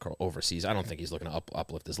 AHL, or overseas, I don't think he's looking to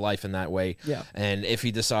uplift his life in that way. Yeah. And if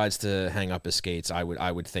he decides to hang up his skates, I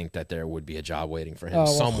would think that there would be a job waiting for him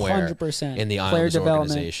somewhere 100%. in the Islanders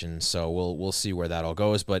organization. So we'll see where that all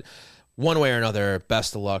goes, but. One way or another,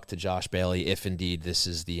 best of luck to Josh Bailey if indeed this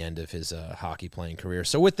is the end of his hockey playing career.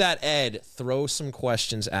 So with that, Ed, throw some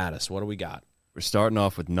questions at us. What do we got? We're starting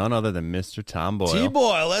off with none other than Mr. Tom Boyle.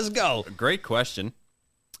 T-Boyle, let's go. Great question.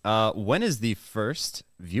 When is the first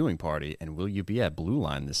viewing party, and will you be at Blue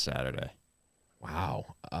Line this Saturday?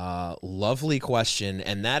 Wow. Lovely question,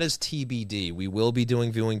 and that is TBD. We will be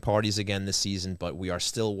doing viewing parties again this season, but we are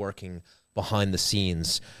still working behind the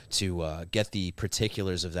scenes to get the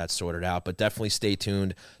particulars of that sorted out. But definitely stay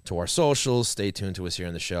tuned to our socials. Stay tuned to us here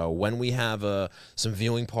on the show. When we have some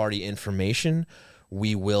viewing party information,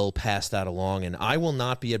 we will pass that along. And I will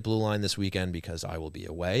not be at Blue Line this weekend because I will be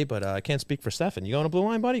away. But I can't speak for Stefan. You going to Blue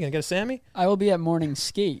Line, buddy? Gonna get a Sammy? I will be at morning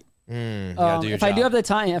skate. If I do have the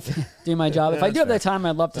time, do my job. If I do have the time,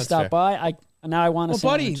 I'd love to stop by. Now I want to.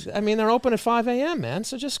 Well, buddy, I mean, they're open at 5 a.m., man.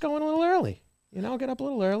 So just go in a little early. You know, get up a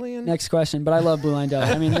little early. And next question, but I love Blue Line Deli.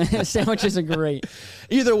 I mean, sandwiches are great.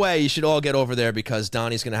 Either way, you should all get over there because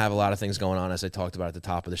Donnie's going to have a lot of things going on, as I talked about at the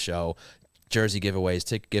top of the show. Jersey giveaways,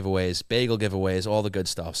 ticket giveaways, bagel giveaways, all the good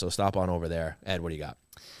stuff. So stop on over there. Ed, what do you got?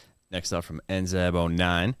 Next up from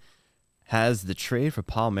NZAB09. Has the trade for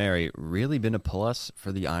Palmieri really been a plus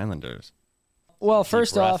for the Islanders? Well,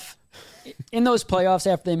 first off, in those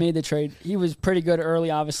playoffs after they made the trade, he was pretty good early.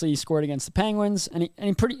 Obviously, he scored against the Penguins, and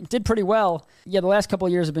he did pretty well. Yeah, the last couple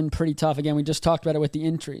of years have been pretty tough. Again, we just talked about it with the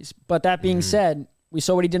injuries. But that being said, we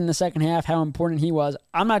saw what he did in the second half, how important he was.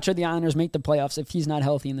 I'm not sure the Islanders make the playoffs if he's not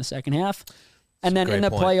healthy in the second half. And then in the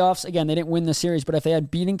playoffs, again, they didn't win the series, but if they had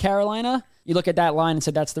beaten Carolina, you look at that line and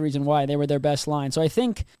said that's the reason why. They were their best line. So I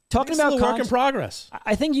think talking about work in progress.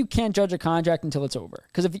 I think you can't judge a contract until it's over.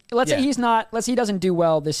 Because if let's say he doesn't do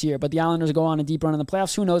well this year, but the Islanders go on a deep run in the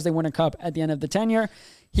playoffs, who knows, they win a cup at the end of the tenure.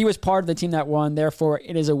 He was part of the team that won, therefore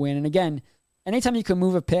it is a win. And again, anytime you can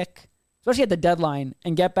move a pick, especially at the deadline,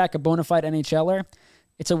 and get back a bona fide NHLer,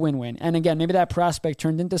 it's a win-win. And again, maybe that prospect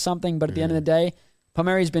turned into something, but at the end of the day,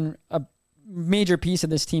 Palmieri's been a major piece of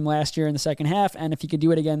this team last year in the second half, and if he could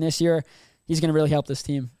do it again this year, he's going to really help this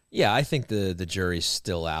team. Yeah, I think the jury's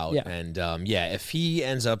still out. Yeah. And, if he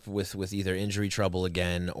ends up with either injury trouble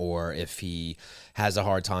again or if he has a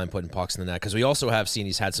hard time putting pucks in the net, because we also have seen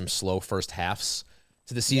he's had some slow first halves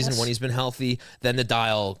to the season when he's been healthy, then the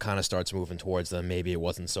dial kind of starts moving towards them. Maybe it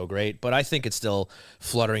wasn't so great, but I think it's still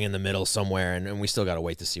fluttering in the middle somewhere, and we still got to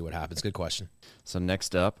wait to see what happens. Good question. So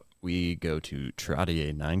next up, we go to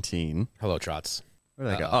Trottier19. Hello, Trots. Where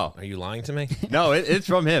did I go? Oh. Are you lying to me? No, it's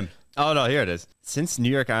from him. Oh, no, here it is. Since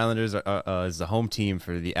New York Islanders is the home team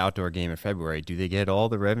for the outdoor game in February, do they get all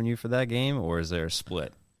the revenue for that game, or is there a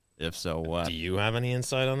split? If so, what? Do you have any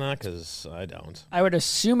insight on that? Because I don't. I would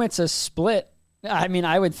assume it's a split. I mean,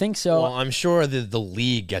 I would think so. Well, I'm sure the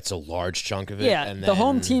league gets a large chunk of it. Yeah, and the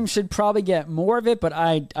home team should probably get more of it, but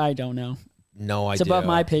I don't know. No idea. It's above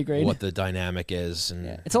my pay grade. What the dynamic is, and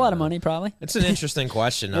it's a lot of money, probably. It's an interesting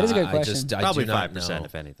question. It is a good question. Probably I do 5%, know.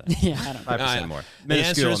 if anything. Yeah, I don't know. 5% more. The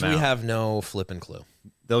answer is amount. we have no flipping clue.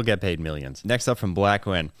 They'll get paid millions. Next up from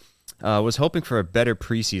Blackwin. Was hoping for a better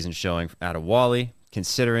preseason showing out of Wally,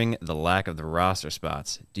 considering the lack of the roster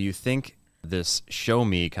spots. Do you think this show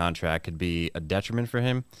me contract could be a detriment for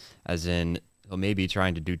him, as in he'll maybe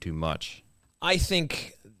trying to do too much? I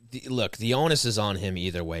think, the onus is on him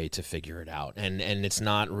either way to figure it out, and it's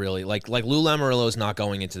not really like Lou Lamoriello's not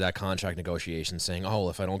going into that contract negotiation saying, oh,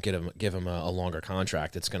 if I don't give him a longer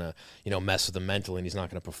contract, it's gonna mess with him mentally and he's not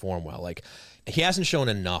gonna perform well. Like, he hasn't shown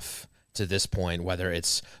enough to this point, whether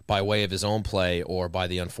it's by way of his own play or by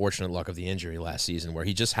the unfortunate luck of the injury last season, where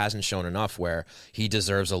he just hasn't shown enough where he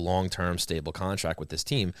deserves a long-term stable contract with this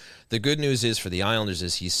team. The good news is for the Islanders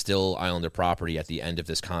is he's still Islander property at the end of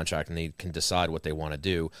this contract, and they can decide what they want to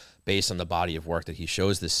do based on the body of work that he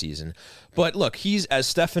shows this season. But look, he's, as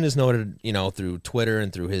Stefan has noted, through Twitter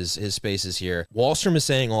and through his spaces here, Wahlstrom is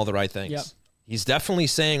saying all the right things. Yep. He's definitely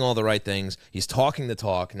saying all the right things. He's talking the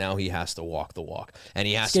talk. Now he has to walk the walk. And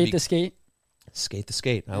he has skate to the skate. Skate the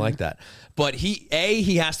skate. I like that. But he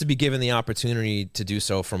has to be given the opportunity to do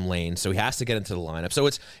so from Lane. So he has to get into the lineup. So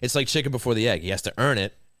it's like chicken before the egg. He has to earn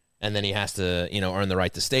it, and then he has to, earn the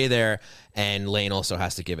right to stay there. And Lane also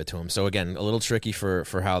has to give it to him. So again, a little tricky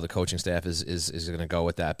for how the coaching staff is going to go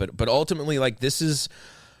with that. But ultimately, like, this is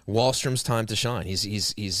Wahlstrom's time to shine.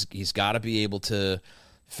 He's got to be able to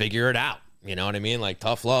figure it out. You know what I mean? Like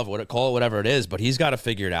tough love, call it whatever it is, but he's got to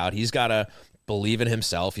figure it out. He's got to believe in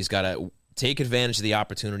himself. He's got to take advantage of the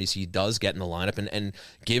opportunities he does get in the lineup and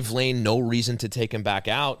give Lane no reason to take him back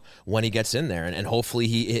out when he gets in there. And hopefully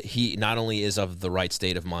he not only is of the right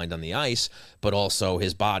state of mind on the ice, but also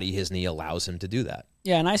his body, his knee allows him to do that.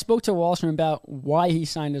 Yeah, and I spoke to Wahlstrom about why he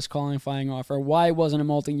signed his qualifying offer, why it wasn't a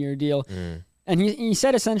multi-year deal. And he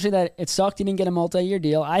said essentially that it sucked he didn't get a multi-year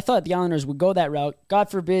deal. I thought the Islanders would go that route. God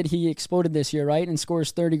forbid he exploded this year, right, and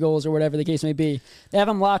scores 30 goals or whatever the case may be. They have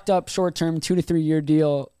him locked up short-term, 2 to 3 year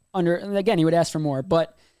deal. And again, he would ask for more.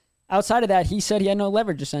 But outside of that, he said he had no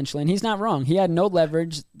leverage, essentially. And he's not wrong. He had no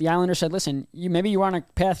leverage. The Islanders said, listen, maybe you were on a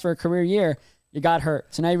path for a career year. You got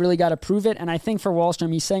hurt. So now you really got to prove it. And I think for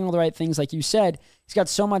Wahlstrom, he's saying all the right things. Like you said, he's got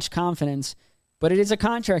so much confidence. But it is a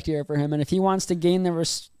contract year for him. And if he wants to gain the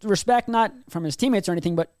respect, not from his teammates or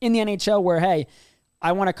anything, but in the NHL where, hey,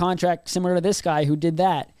 I want a contract similar to this guy who did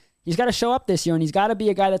that, he's got to show up this year. And he's got to be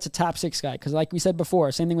a guy that's a top 6 guy. Because like we said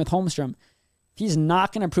before, same thing with Holmstrom. He's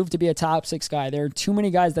not going to prove to be a top 6 guy. There are too many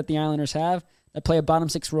guys that the Islanders have that play a bottom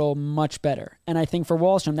 6 role much better. And I think for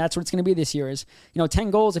Wahlstrom, that's what it's going to be this year is, 10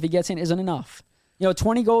 goals if he gets in isn't enough.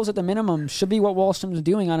 20 goals at the minimum should be what Wahlstrom's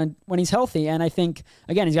doing when he's healthy. And I think,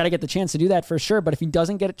 again, he's got to get the chance to do that for sure. But if he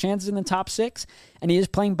doesn't get chances in the top 6 and he is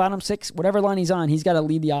playing bottom 6, whatever line he's on, he's got to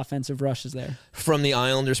lead the offensive rushes there. From the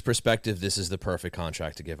Islanders' perspective, this is the perfect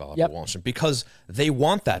contract to give Oliver Wahlstrom because they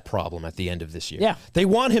want that problem at the end of this year. Yeah. They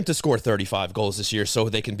want him to score 35 goals this year so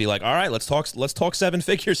they can be like, all right, let's talk 7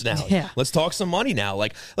 figures now. Yeah. Let's talk some money now.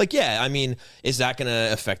 Yeah, I mean, is that going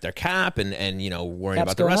to affect their cap and worrying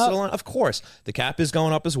Cap's about the rest going of the line? Of course. The cap is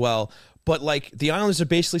going up as well. But the Islanders are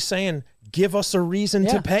basically saying, give us a reason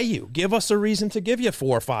to pay you. Give us a reason to give you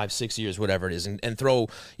 4, 5, 6 years, whatever it is, and throw,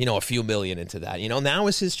 a few million into that. Now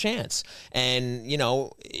is his chance. And,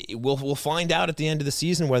 we'll find out at the end of the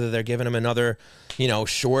season whether they're giving him another,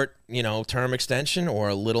 short, term extension or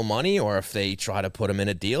a little money, or if they try to put him in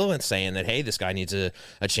a deal and saying that, hey, this guy needs a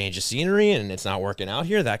change of scenery and it's not working out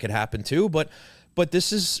here. That could happen too. But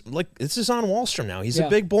this is on Wahlstrom now. He's a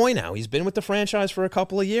big boy now. He's been with the franchise for a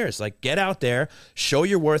couple of years. Get out there, show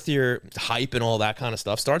your worth, your hype and all that kind of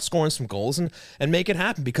stuff. Start scoring some goals and make it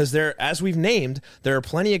happen because as we've named, there are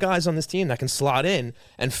plenty of guys on this team that can slot in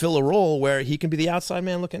and fill a role where he can be the outside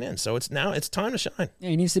man looking in. So it's time to shine. Yeah,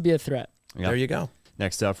 he needs to be a threat. Yep. There you go.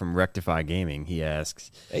 Next up from Rectify Gaming, he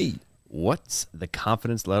asks, hey, what's the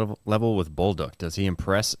confidence level with Bolduc? Does he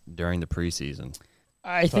impress during the preseason?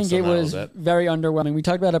 I think it was very underwhelming. We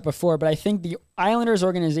talked about it before, but I think the Islanders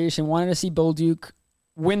organization wanted to see Bolduc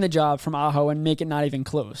win the job from Aho and make it not even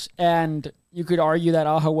close. And you could argue that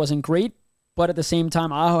Aho wasn't great, but at the same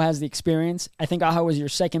time, Aho has the experience. I think Aho was your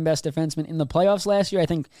second best defenseman in the playoffs last year. I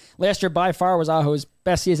think last year by far was Aho's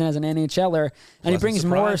best season as an NHLer, and he brings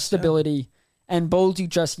more stability. Yeah. And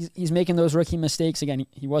Bolduc he's making those rookie mistakes. Again,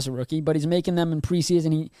 he was a rookie, but he's making them in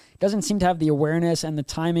preseason. He doesn't seem to have the awareness, and the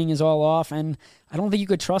timing is all off. And I don't think you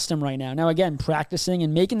could trust him right now. Now, again, practicing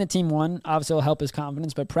and making the team one obviously will help his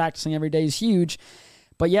confidence, but practicing every day is huge.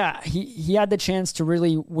 But yeah, he had the chance to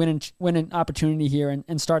really win an opportunity here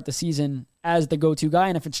and start the season as the go-to guy.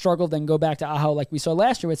 And if it struggled, then go back to Aho like we saw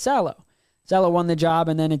last year with Salo. Salo won the job,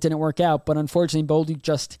 and then it didn't work out. But unfortunately, Bolduc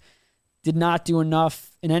just did not do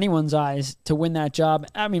enough in anyone's eyes to win that job.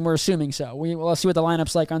 I mean, we're assuming so. We'll see what the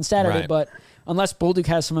lineup's like on Saturday, but unless Bolduc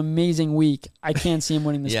has some amazing week, I can't see him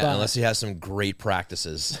winning the spot. Yeah, unless he has some great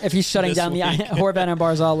practices. If he's shutting down the Horvat and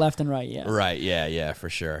Barzal left and right, yeah. Right, yeah, for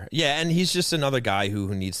sure. Yeah, and he's just another guy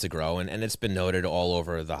who needs to grow, and it's been noted all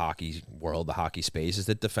over the hockey world, the hockey space, is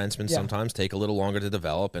that defensemen sometimes take a little longer to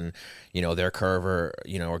develop, and, their curve are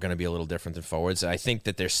going to be a little different than forwards. I think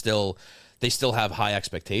that they still have high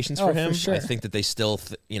expectations for him. For sure. I think that they still,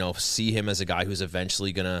 see him as a guy who's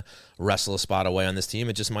eventually going to wrestle a spot away on this team.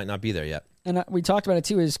 It just might not be there yet. And we talked about it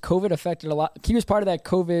too, is COVID affected a lot. He was part of that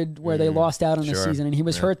COVID where they lost out on the season, and he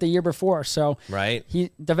was hurt the year before. So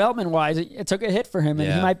development-wise, it took a hit for him,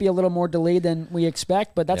 and he might be a little more delayed than we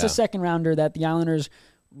expect, but that's a second rounder that the Islanders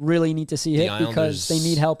really need to see hit because they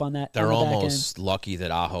need help on that. They're almost lucky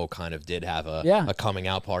that Aho kind of did have a coming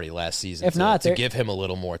out party last season. If not, to give him a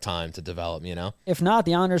little more time to develop, If not,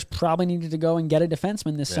 the Islanders probably needed to go and get a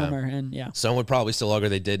defenseman this summer. And some would probably still argue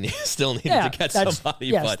they still needed to get somebody.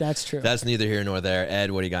 Yes, but that's true. That's neither here nor there.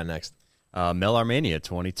 Ed, what do you got next? Mel Armenia,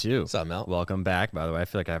 22. What's up, Mel? Welcome back. By the way, I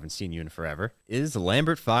feel like I haven't seen you in forever. Is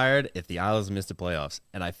Lambert fired if the Islanders miss the playoffs?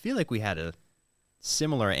 And I feel like we had a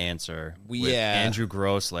similar answer with Andrew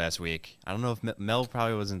Gross last week. I don't know if Mel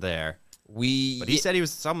probably wasn't there. But he said he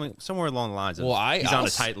was somewhere along the lines of he's on a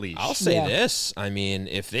tight leash. I'll say this. I mean,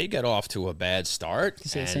 if they get off to a bad start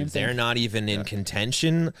and they're not even in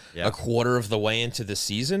contention a quarter of the way into the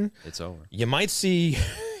season, it's over. You might see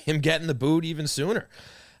him getting the boot even sooner.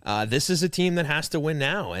 This is a team that has to win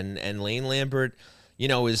now, and Lane Lambert,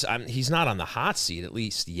 he's not on the hot seat at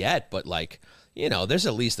least yet, but there's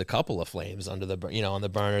at least a couple of flames under the on the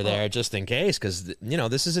burner there just in case, because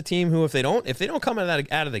this is a team who if they don't come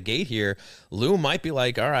out of the gate here, Lou might be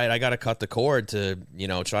like, all right, I got to cut the cord to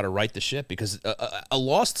try to right the ship, because a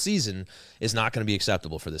lost season is not going to be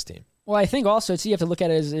acceptable for this team. Well, I think also you have to look at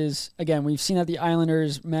it is again, we've seen that the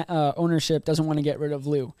Islanders ownership doesn't want to get rid of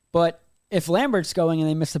Lou, but if Lambert's going and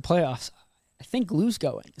they miss the playoffs, I think Lou's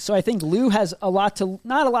going. So I think Lou has not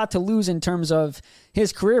a lot to lose in terms of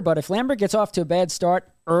his career, but if Lambert gets off to a bad start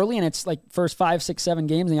early and it's like first 5, 6, 7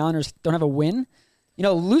 games and the Islanders don't have a win,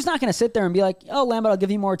 Lou's not going to sit there and be like, oh, Lambert, I'll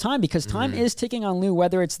give you more time, because time is ticking on Lou,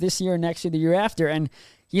 whether it's this year, next year, the year after, and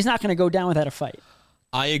he's not going to go down without a fight.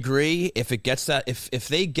 I agree. If it gets if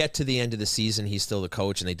they get to the end of the season, he's still the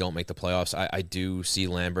coach and they don't make the playoffs, I do see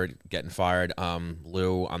Lambert getting fired.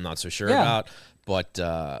 Lou, I'm not so sure about. But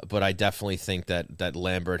I definitely think that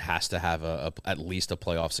Lambert has to have at least a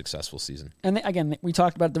playoff successful season. And again, we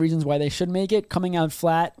talked about the reasons why they should make it. Coming out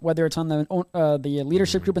flat, whether it's on the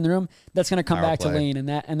leadership group in the room, that's going to come back to Lane, and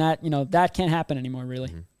that can't happen anymore,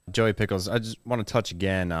 really. Joey Pickles, I just want to touch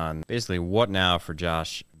again on basically what now for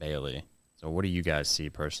Josh Bailey. So what do you guys see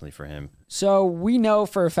personally for him? So we know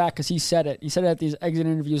for a fact, because he said it at these exit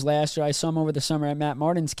interviews last year. I saw him over the summer at Matt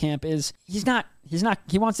Martin's camp. He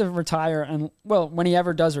wants to retire, and when he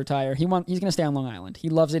ever does retire, he's going to stay on Long Island. He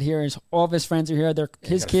loves it here. All of his friends are here.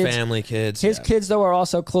 His kids, family kids. His kids though are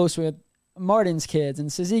also close with Martin's kids, and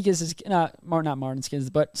Cizikas' not Martin's kids,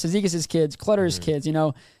 but Cizikas' kids, Clutter's kids.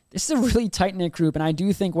 This is a really tight knit group, and I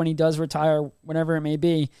do think when he does retire, whenever it may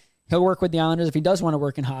be, he'll work with the Islanders if he does want to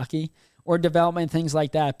work in hockey or development, things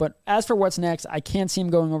like that. But as for what's next, I can't see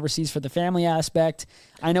him going overseas for the family aspect.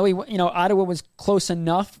 I know Ottawa was close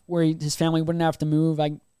enough where his family wouldn't have to move.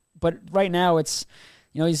 But right now it's,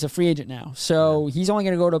 he's a free agent now. So he's only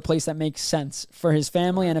going to go to a place that makes sense for his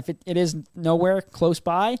family. And if it is nowhere close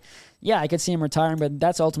by, I could see him retiring, but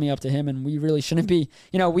that's ultimately up to him. And we really shouldn't be,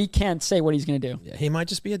 we can't say what he's going to do. Yeah, he might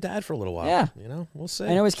just be a dad for a little while. Yeah. We'll see.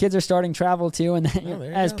 I know his kids are starting travel too. And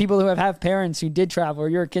as people who have parents who did travel, or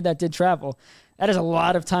you're a kid that did travel, that is a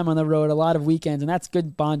lot of time on the road, a lot of weekends, and that's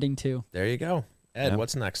good bonding too. There you go. Ed,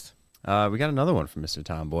 what's next? We got another one from Mr.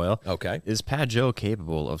 Tom Boyle. Okay. Is Pageau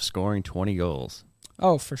capable of scoring 20 goals?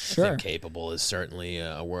 Oh, for sure. I think capable is certainly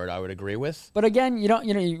a word I would agree with. But again,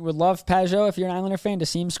 you would love Pageau, if you're an Islander fan, to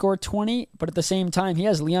see him score 20. But at the same time, he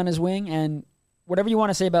has Lee on his wing, and whatever you want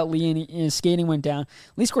to say about Lee and his skating went down,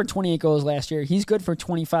 Lee scored 28 goals last year. He's good for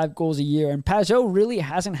 25 goals a year. And Pageau really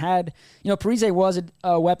hasn't had, Parise was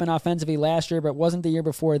a weapon offensively last year, but wasn't the year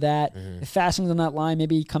before that. If Fasten's on that line,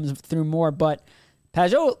 maybe he comes through more. But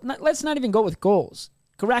Pageau, let's not even go with goals.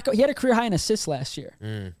 Karako, he had a career high in assists last year.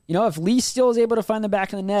 If Lee still is able to find the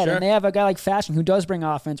back of the net, and they have a guy like Fashion who does bring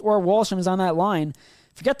offense, or Wallstrom is on that line,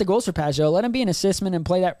 forget the goals for Pageau. Let him be an assistman and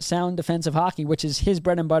play that sound defensive hockey, which is his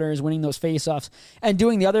bread and butter, is winning those faceoffs and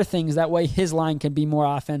doing the other things. That way his line can be more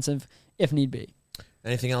offensive if need be.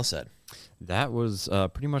 Anything else, Ed? That was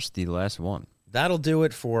pretty much the last one. That'll do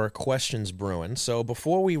it for Questions Brewing. So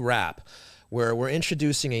before we wrap, we're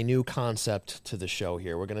introducing a new concept to the show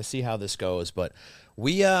here. We're going to see how this goes, but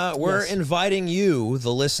we're inviting you,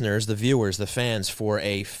 the listeners, the viewers, the fans, for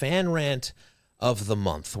a fan rant of the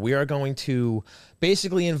month. We are going to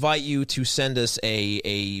basically invite you to send us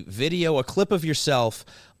a video, a clip of yourself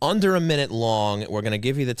under a minute long. We're going to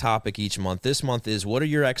give you the topic each month. This month is, what are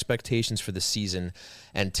your expectations for the season,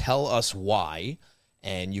 and tell us why.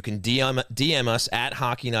 And you can DM us at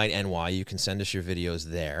Hockey Night NY. You can send us your videos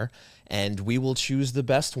there, and we will choose the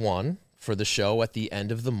best one for the show at the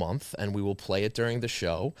end of the month, and we will play it during the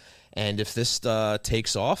show. And if this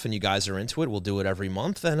takes off and you guys are into it, we'll do it every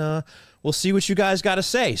month, and we'll see what you guys got to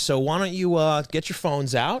say. So why don't you get your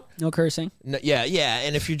phones out? No cursing. No, yeah.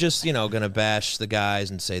 And if you're just going to bash the guys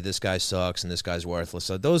and say this guy sucks and this guy's worthless,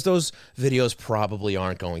 so those videos probably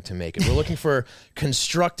aren't going to make it. We're looking for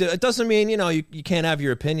constructive. It doesn't mean you can't have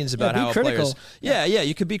your opinions about how critical. Players. Yeah.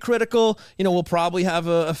 You could be critical. We'll probably have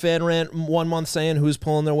a fan rant 1 month saying who's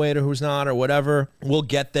pulling their weight or who's not or whatever. We'll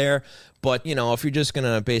get there. But, if you're just going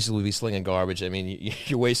to basically be slinging garbage, I mean,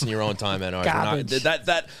 you're wasting your own time and garbage.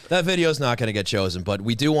 that video video's not going to get chosen, but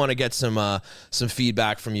we do want to get some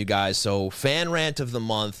feedback from you guys. So fan rant of the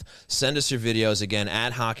month, send us your videos again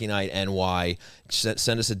at Hockey Night NY.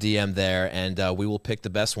 Send us a DM there, and we will pick the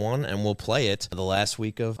best one, and we'll play it the last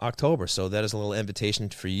week of October. So that is a little invitation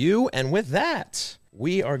for you. And with that,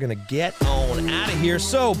 we are going to get on out of here.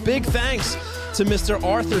 So big thanks to Mr.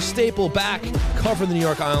 Arthur Staple back covering the New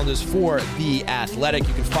York Islanders for The Athletic.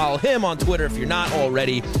 You can follow him on Twitter if you're not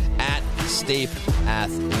already at Stape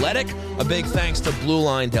Athletic. A big thanks to Blue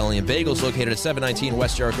Line Deli and Bagels, located at 719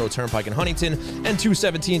 West Jericho Turnpike in Huntington and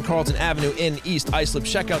 217 Carlton Avenue in East Islip.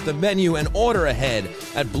 Check out the menu and order ahead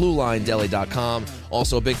at BlueLineDeli.com.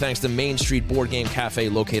 Also, a big thanks to Main Street Board Game Cafe,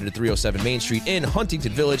 located at 307 Main Street in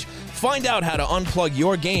Huntington Village. Find out how to unplug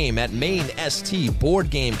your game at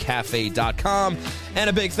MainSTBoardGameCafe.com. And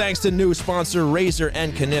a big thanks to new sponsor Razor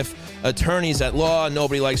and Kniff, attorneys at law.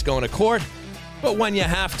 Nobody likes going to court, but when you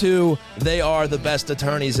have to, they are the best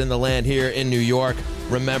attorneys in the land here in New York.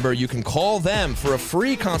 Remember, you can call them for a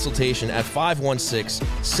free consultation at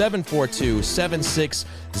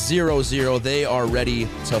 516-742-7600. They are ready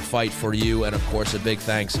to fight for you. And, of course, a big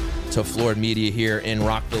thanks to Floored Media here in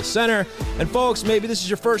Rockville Center. And, folks, maybe this is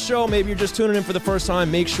your first show. Maybe you're just tuning in for the first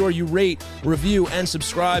time. Make sure you rate, review, and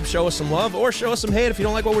subscribe. Show us some love or show us some hate if you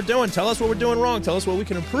don't like what we're doing. Tell us what we're doing wrong. Tell us what we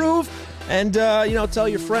can improve. And, tell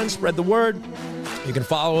your friends, spread the word. You can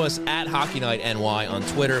follow us at Hockey Night NY on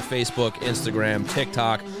Twitter, Facebook, Instagram,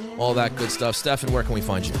 TikTok, all that good stuff. Stefan, where can we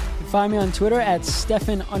find you? You can find me on Twitter at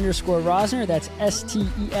Stefan_Rosner. That's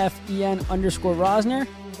STEFEN_Rosner.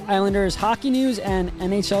 Islanders Hockey News and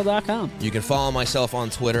NHL.com. You can follow myself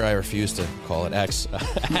on Twitter. I refuse to call it X.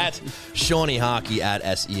 At Shawnee Hockey, at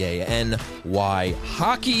SEANY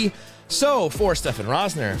Hockey. So, for Stefan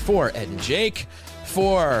Rosner, for Ed and Jake,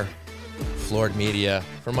 for Floored Media,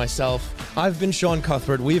 for myself, I've been Sean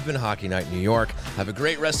Cuthbert. We've been Hockey Night New York. Have a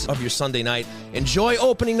great rest of your Sunday night. Enjoy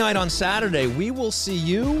opening night on Saturday. We will see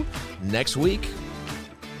you next week.